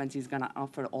development is going to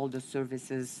offer all the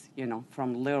services,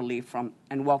 from literally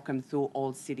and walk them through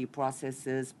all city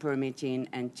processes, permitting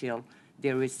until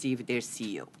they receive their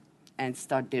CO and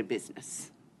start their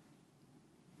business.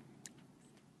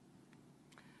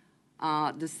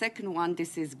 The second one,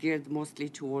 this is geared mostly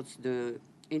towards the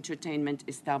entertainment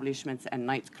establishments and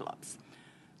nightclubs.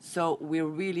 So we're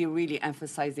really, really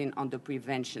emphasizing on the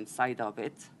prevention side of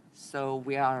it. So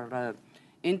we are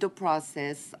in the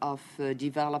process of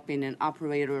developing an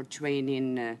operator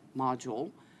training module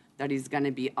that is going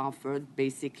to be offered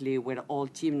basically where all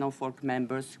Team Norfolk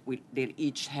members, they'll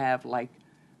each have like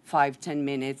 5-10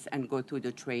 minutes and go through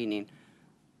the training.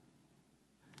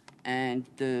 And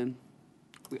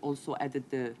we also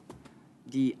added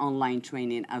the online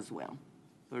training as well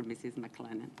for Mrs.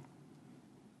 McLennan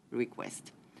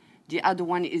request. The other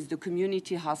one is the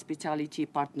Community Hospitality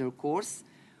Partner course.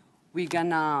 We're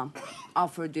gonna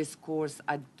offer this course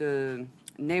at the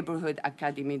neighborhood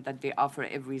academy that they offer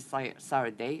every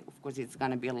Saturday. Of course, it's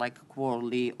gonna be like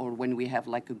quarterly or when we have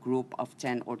like a group of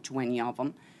 10 or 20 of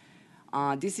them.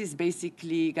 This is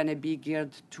basically gonna be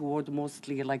geared toward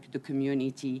mostly like the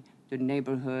community, the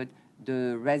neighborhood,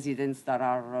 the residents that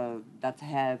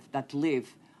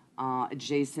live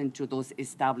adjacent to those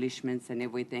establishments and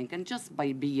everything, and just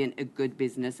by being a good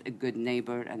business, a good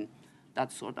neighbor, and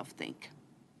that sort of thing.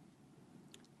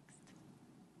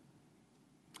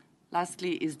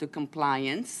 Lastly is the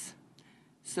compliance.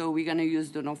 So we're going to use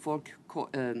the Norfolk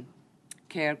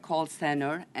Care Call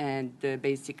Center and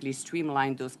basically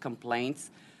streamline those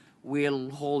complaints. We'll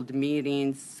hold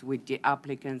meetings with the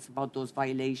applicants about those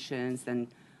violations, and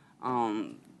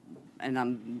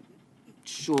I'm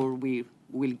sure we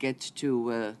will get to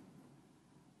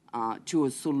a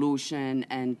solution,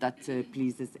 and that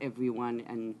pleases everyone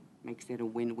and makes it a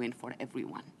win-win for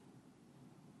everyone.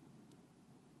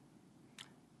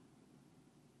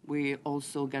 We're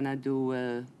also gonna do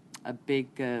a big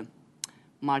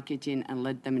marketing and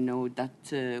let them know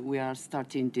that we are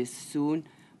starting this soon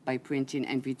by printing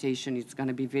invitation. It's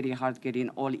gonna be very hard getting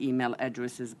all email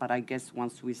addresses, but I guess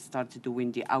once we start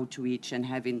doing the outreach and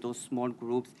having those small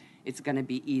groups, it's gonna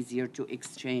be easier to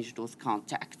exchange those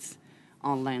contacts,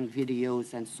 online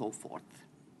videos, and so forth.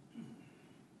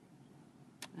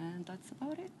 And that's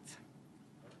about it.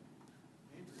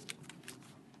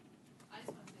 I just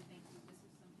want to say thank you. This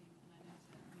is something,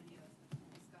 and I know the committee has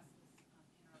discussed this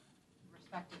in our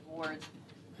respective wards.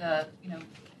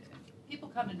 People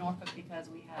come to Norfolk because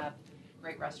we have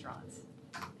great restaurants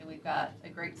and we've got a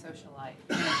great social life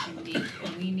and it's unique,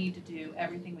 and we need to do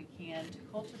everything we can to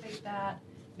cultivate that,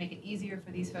 make it easier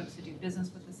for these folks to do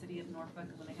business with the city of Norfolk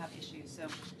when they have issues. So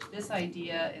this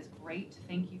idea is great.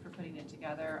 Thank you for putting it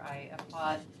together. I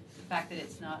applaud the fact that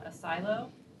it's not a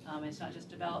silo. It's not just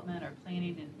development or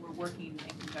planning, and we're working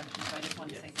in conjunction. So I just want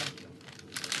to say thank you.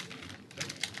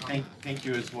 Thank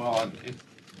you as well. And it's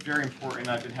very important.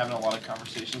 I've been having a lot of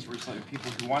conversations recently with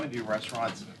people who want to do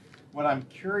restaurants. What I'm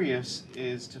curious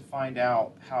is to find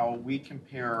out how we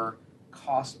compare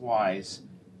cost-wise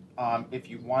if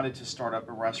you wanted to start up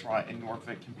a restaurant in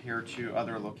Norfolk compared to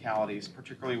other localities,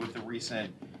 particularly with the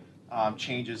recent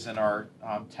changes in our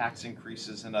tax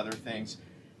increases and other things.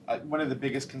 One of the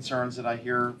biggest concerns that I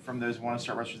hear from those who want to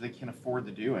start restaurants, they can't afford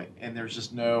to do it. And there's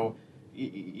just no,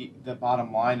 the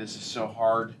bottom line is just so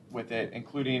hard with it,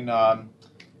 including,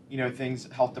 things,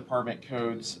 health department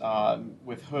codes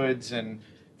with hoods and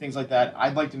things like that.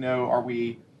 I'd like to know, are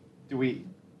we a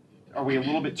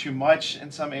little bit too much in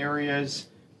some areas?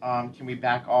 Can we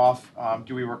back off?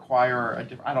 Do we require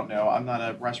I don't know, I'm not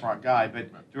a restaurant guy,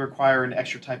 but do we require an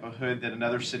extra type of hood that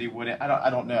another city wouldn't? I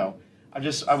don't know. I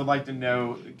would like to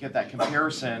know, get that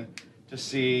comparison to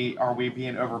see, are we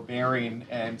being overbearing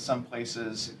in some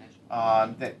places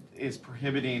that is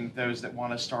prohibiting those that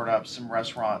want to start up some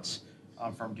restaurants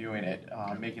from doing it,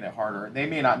 making it harder. They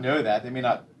may not know that. They may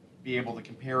not be able to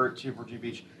compare it to Virginia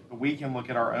Beach, but we can look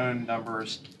at our own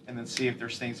numbers and then see if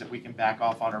there's things that we can back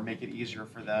off on or make it easier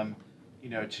for them,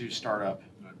 to start up.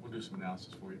 All right, we'll do some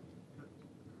analysis for you.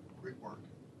 Great work.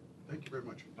 Thank you very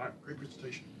much. All right, great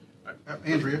presentation. All right,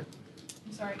 Andrea.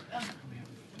 I'm sorry.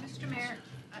 Mr. Mayor,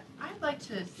 I'd like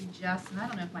to suggest, and I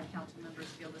don't know if my council members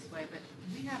feel this way, but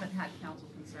we haven't had council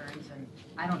concerns in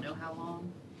I don't know how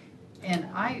long. And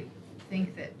I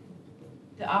think that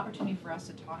the opportunity for us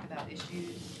to talk about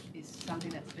issues is something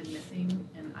that's been missing.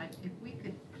 And if we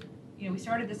could, we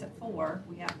started this at 4,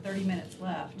 we have 30 minutes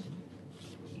left.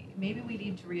 Maybe we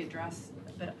need to readdress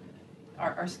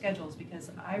our schedules,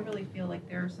 because I really feel like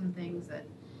there are some things that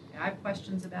I have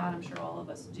questions about. I'm sure all of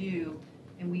us do.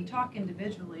 And we talk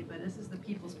individually, but this is the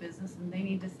people's business and they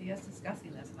need to see us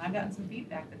discussing this. And I've gotten some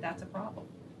feedback that that's a problem.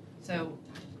 So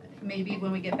maybe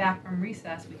when we get back from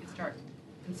recess, we could start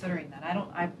considering that.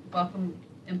 I welcome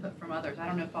input from others. I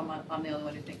don't know if I'm the only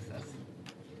one who thinks this.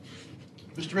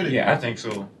 Mr. Riddick. Yeah, I think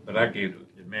so, but I gave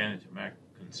the manager my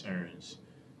concerns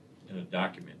in a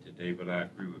document today, but I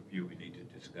agree with you, we need to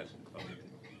discuss it publicly.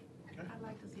 I'd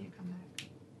like to see it come back.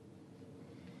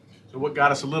 So what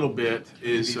got us a little bit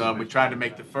is we tried to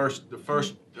make the first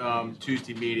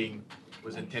Tuesday meeting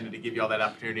was intended to give you all that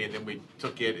opportunity, and then we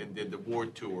took it and did the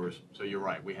ward tours. So you're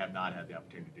right, we have not had the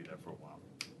opportunity to do that for a while.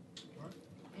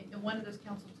 And one of those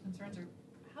council's concerns are,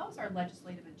 how is our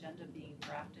legislative agenda being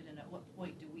drafted, and at what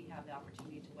point do we have the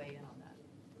opportunity to weigh in on that?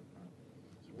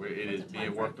 It is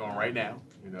being worked on right now.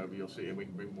 You know, you'll see, and we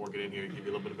can bring Morgan in here and give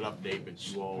you a little bit of an update, but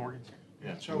you all. Morgan?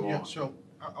 Yeah, So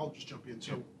I'll just jump in.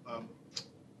 So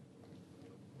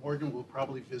Morgan will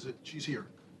probably visit, she's here.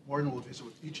 Morgan will visit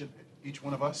with each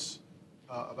one of us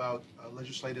about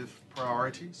legislative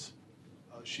priorities.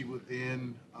 She would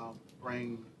then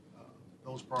bring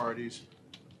those priorities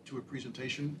to a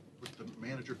presentation with the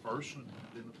manager first, and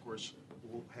then, of course,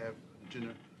 we'll have an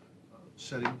agenda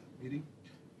setting meeting.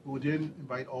 We will then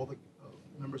invite all the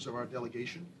members of our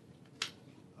delegation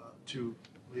to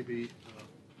maybe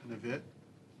an event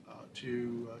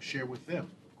to share with them,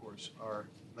 of course, our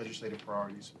legislative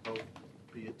priorities, both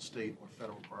be it state or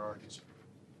federal priorities.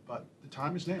 But the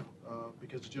time is now,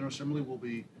 because the General Assembly will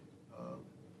be,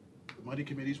 the money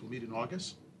committees will meet in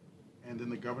August, and then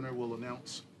the governor will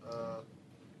announce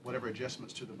whatever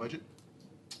adjustments to the budget.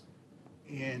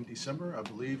 In December, I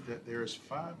believe that there's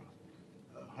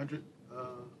 $500,000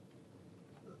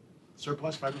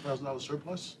 surplus, $500,000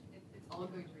 surplus. It's all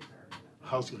going to reserve.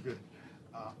 How's it good?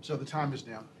 So the time is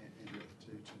now, Andrea,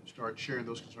 to start sharing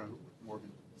those concerns with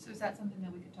Morgan. So is that something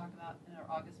that we could talk about in our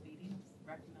August meetings,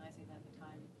 recognizing that the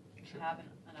time to have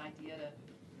an idea to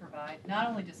provide, not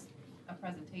only just a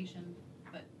presentation,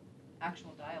 but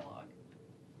actual dialogue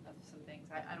of some things?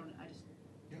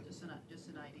 Just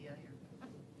an idea here.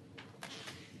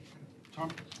 Tom?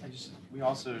 We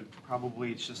also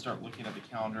probably should start looking at the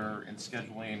calendar and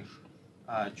scheduling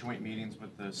joint meetings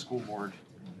with the school board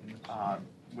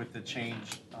with the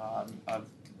change of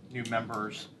new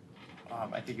members.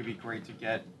 I think it'd be great to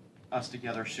get us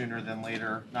together sooner than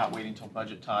later, not waiting till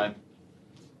budget time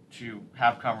to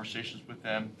have conversations with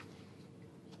them.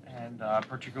 And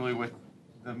particularly with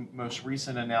the most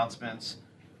recent announcements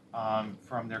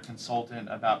from their consultant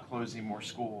about closing more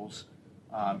schools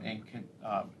and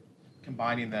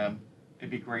combining them, it'd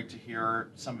be great to hear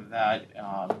some of that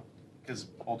because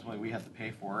ultimately we have to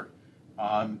pay for it.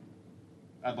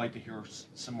 I'd like to hear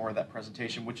some more of that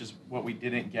presentation, which is what we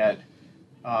didn't get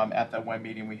at that one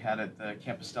meeting we had at the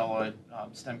Campostella,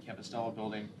 STEM Campostella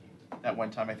building that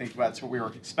one time. I think that's what we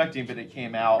were expecting, but it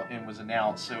came out and was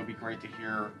announced, so it'd be great to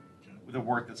hear the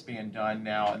work that's being done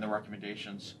now and the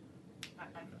recommendations.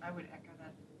 I would echo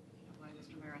that,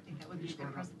 Mr. Mayor. I think that would be a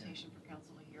good presentation for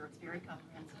council to hear. It's very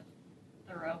comprehensive,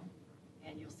 thorough,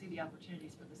 and you'll see the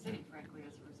opportunities for the city, frankly,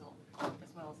 as a result, as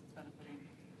well as it's benefiting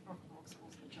Norfolk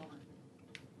schools and children.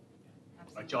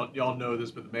 Absolutely. Like y'all know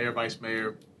this, but the mayor, vice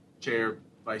mayor, chair,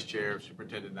 vice chair,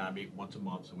 superintendent, and I meet once a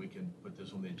month, so we can put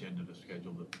this on the agenda to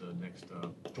schedule the next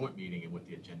joint meeting and what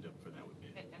the agenda for that would be.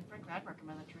 And frankly, I'd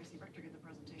recommend that Tracy Richter give the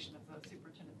presentation if the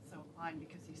superintendent is so inclined,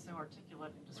 because he's so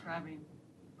articulate in describing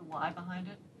the why behind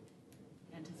it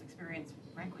and his experience,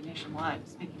 frankly, nationwide,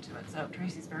 speaking to it. So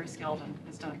Tracy's very skilled and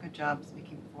has done a good job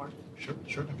speaking before. Sure,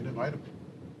 I can invite him.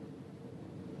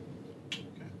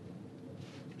 Okay.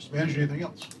 Mr. Manager, anything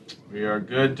else? We are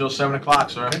good until 7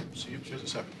 o'clock, sir. Okay, see you at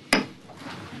 7.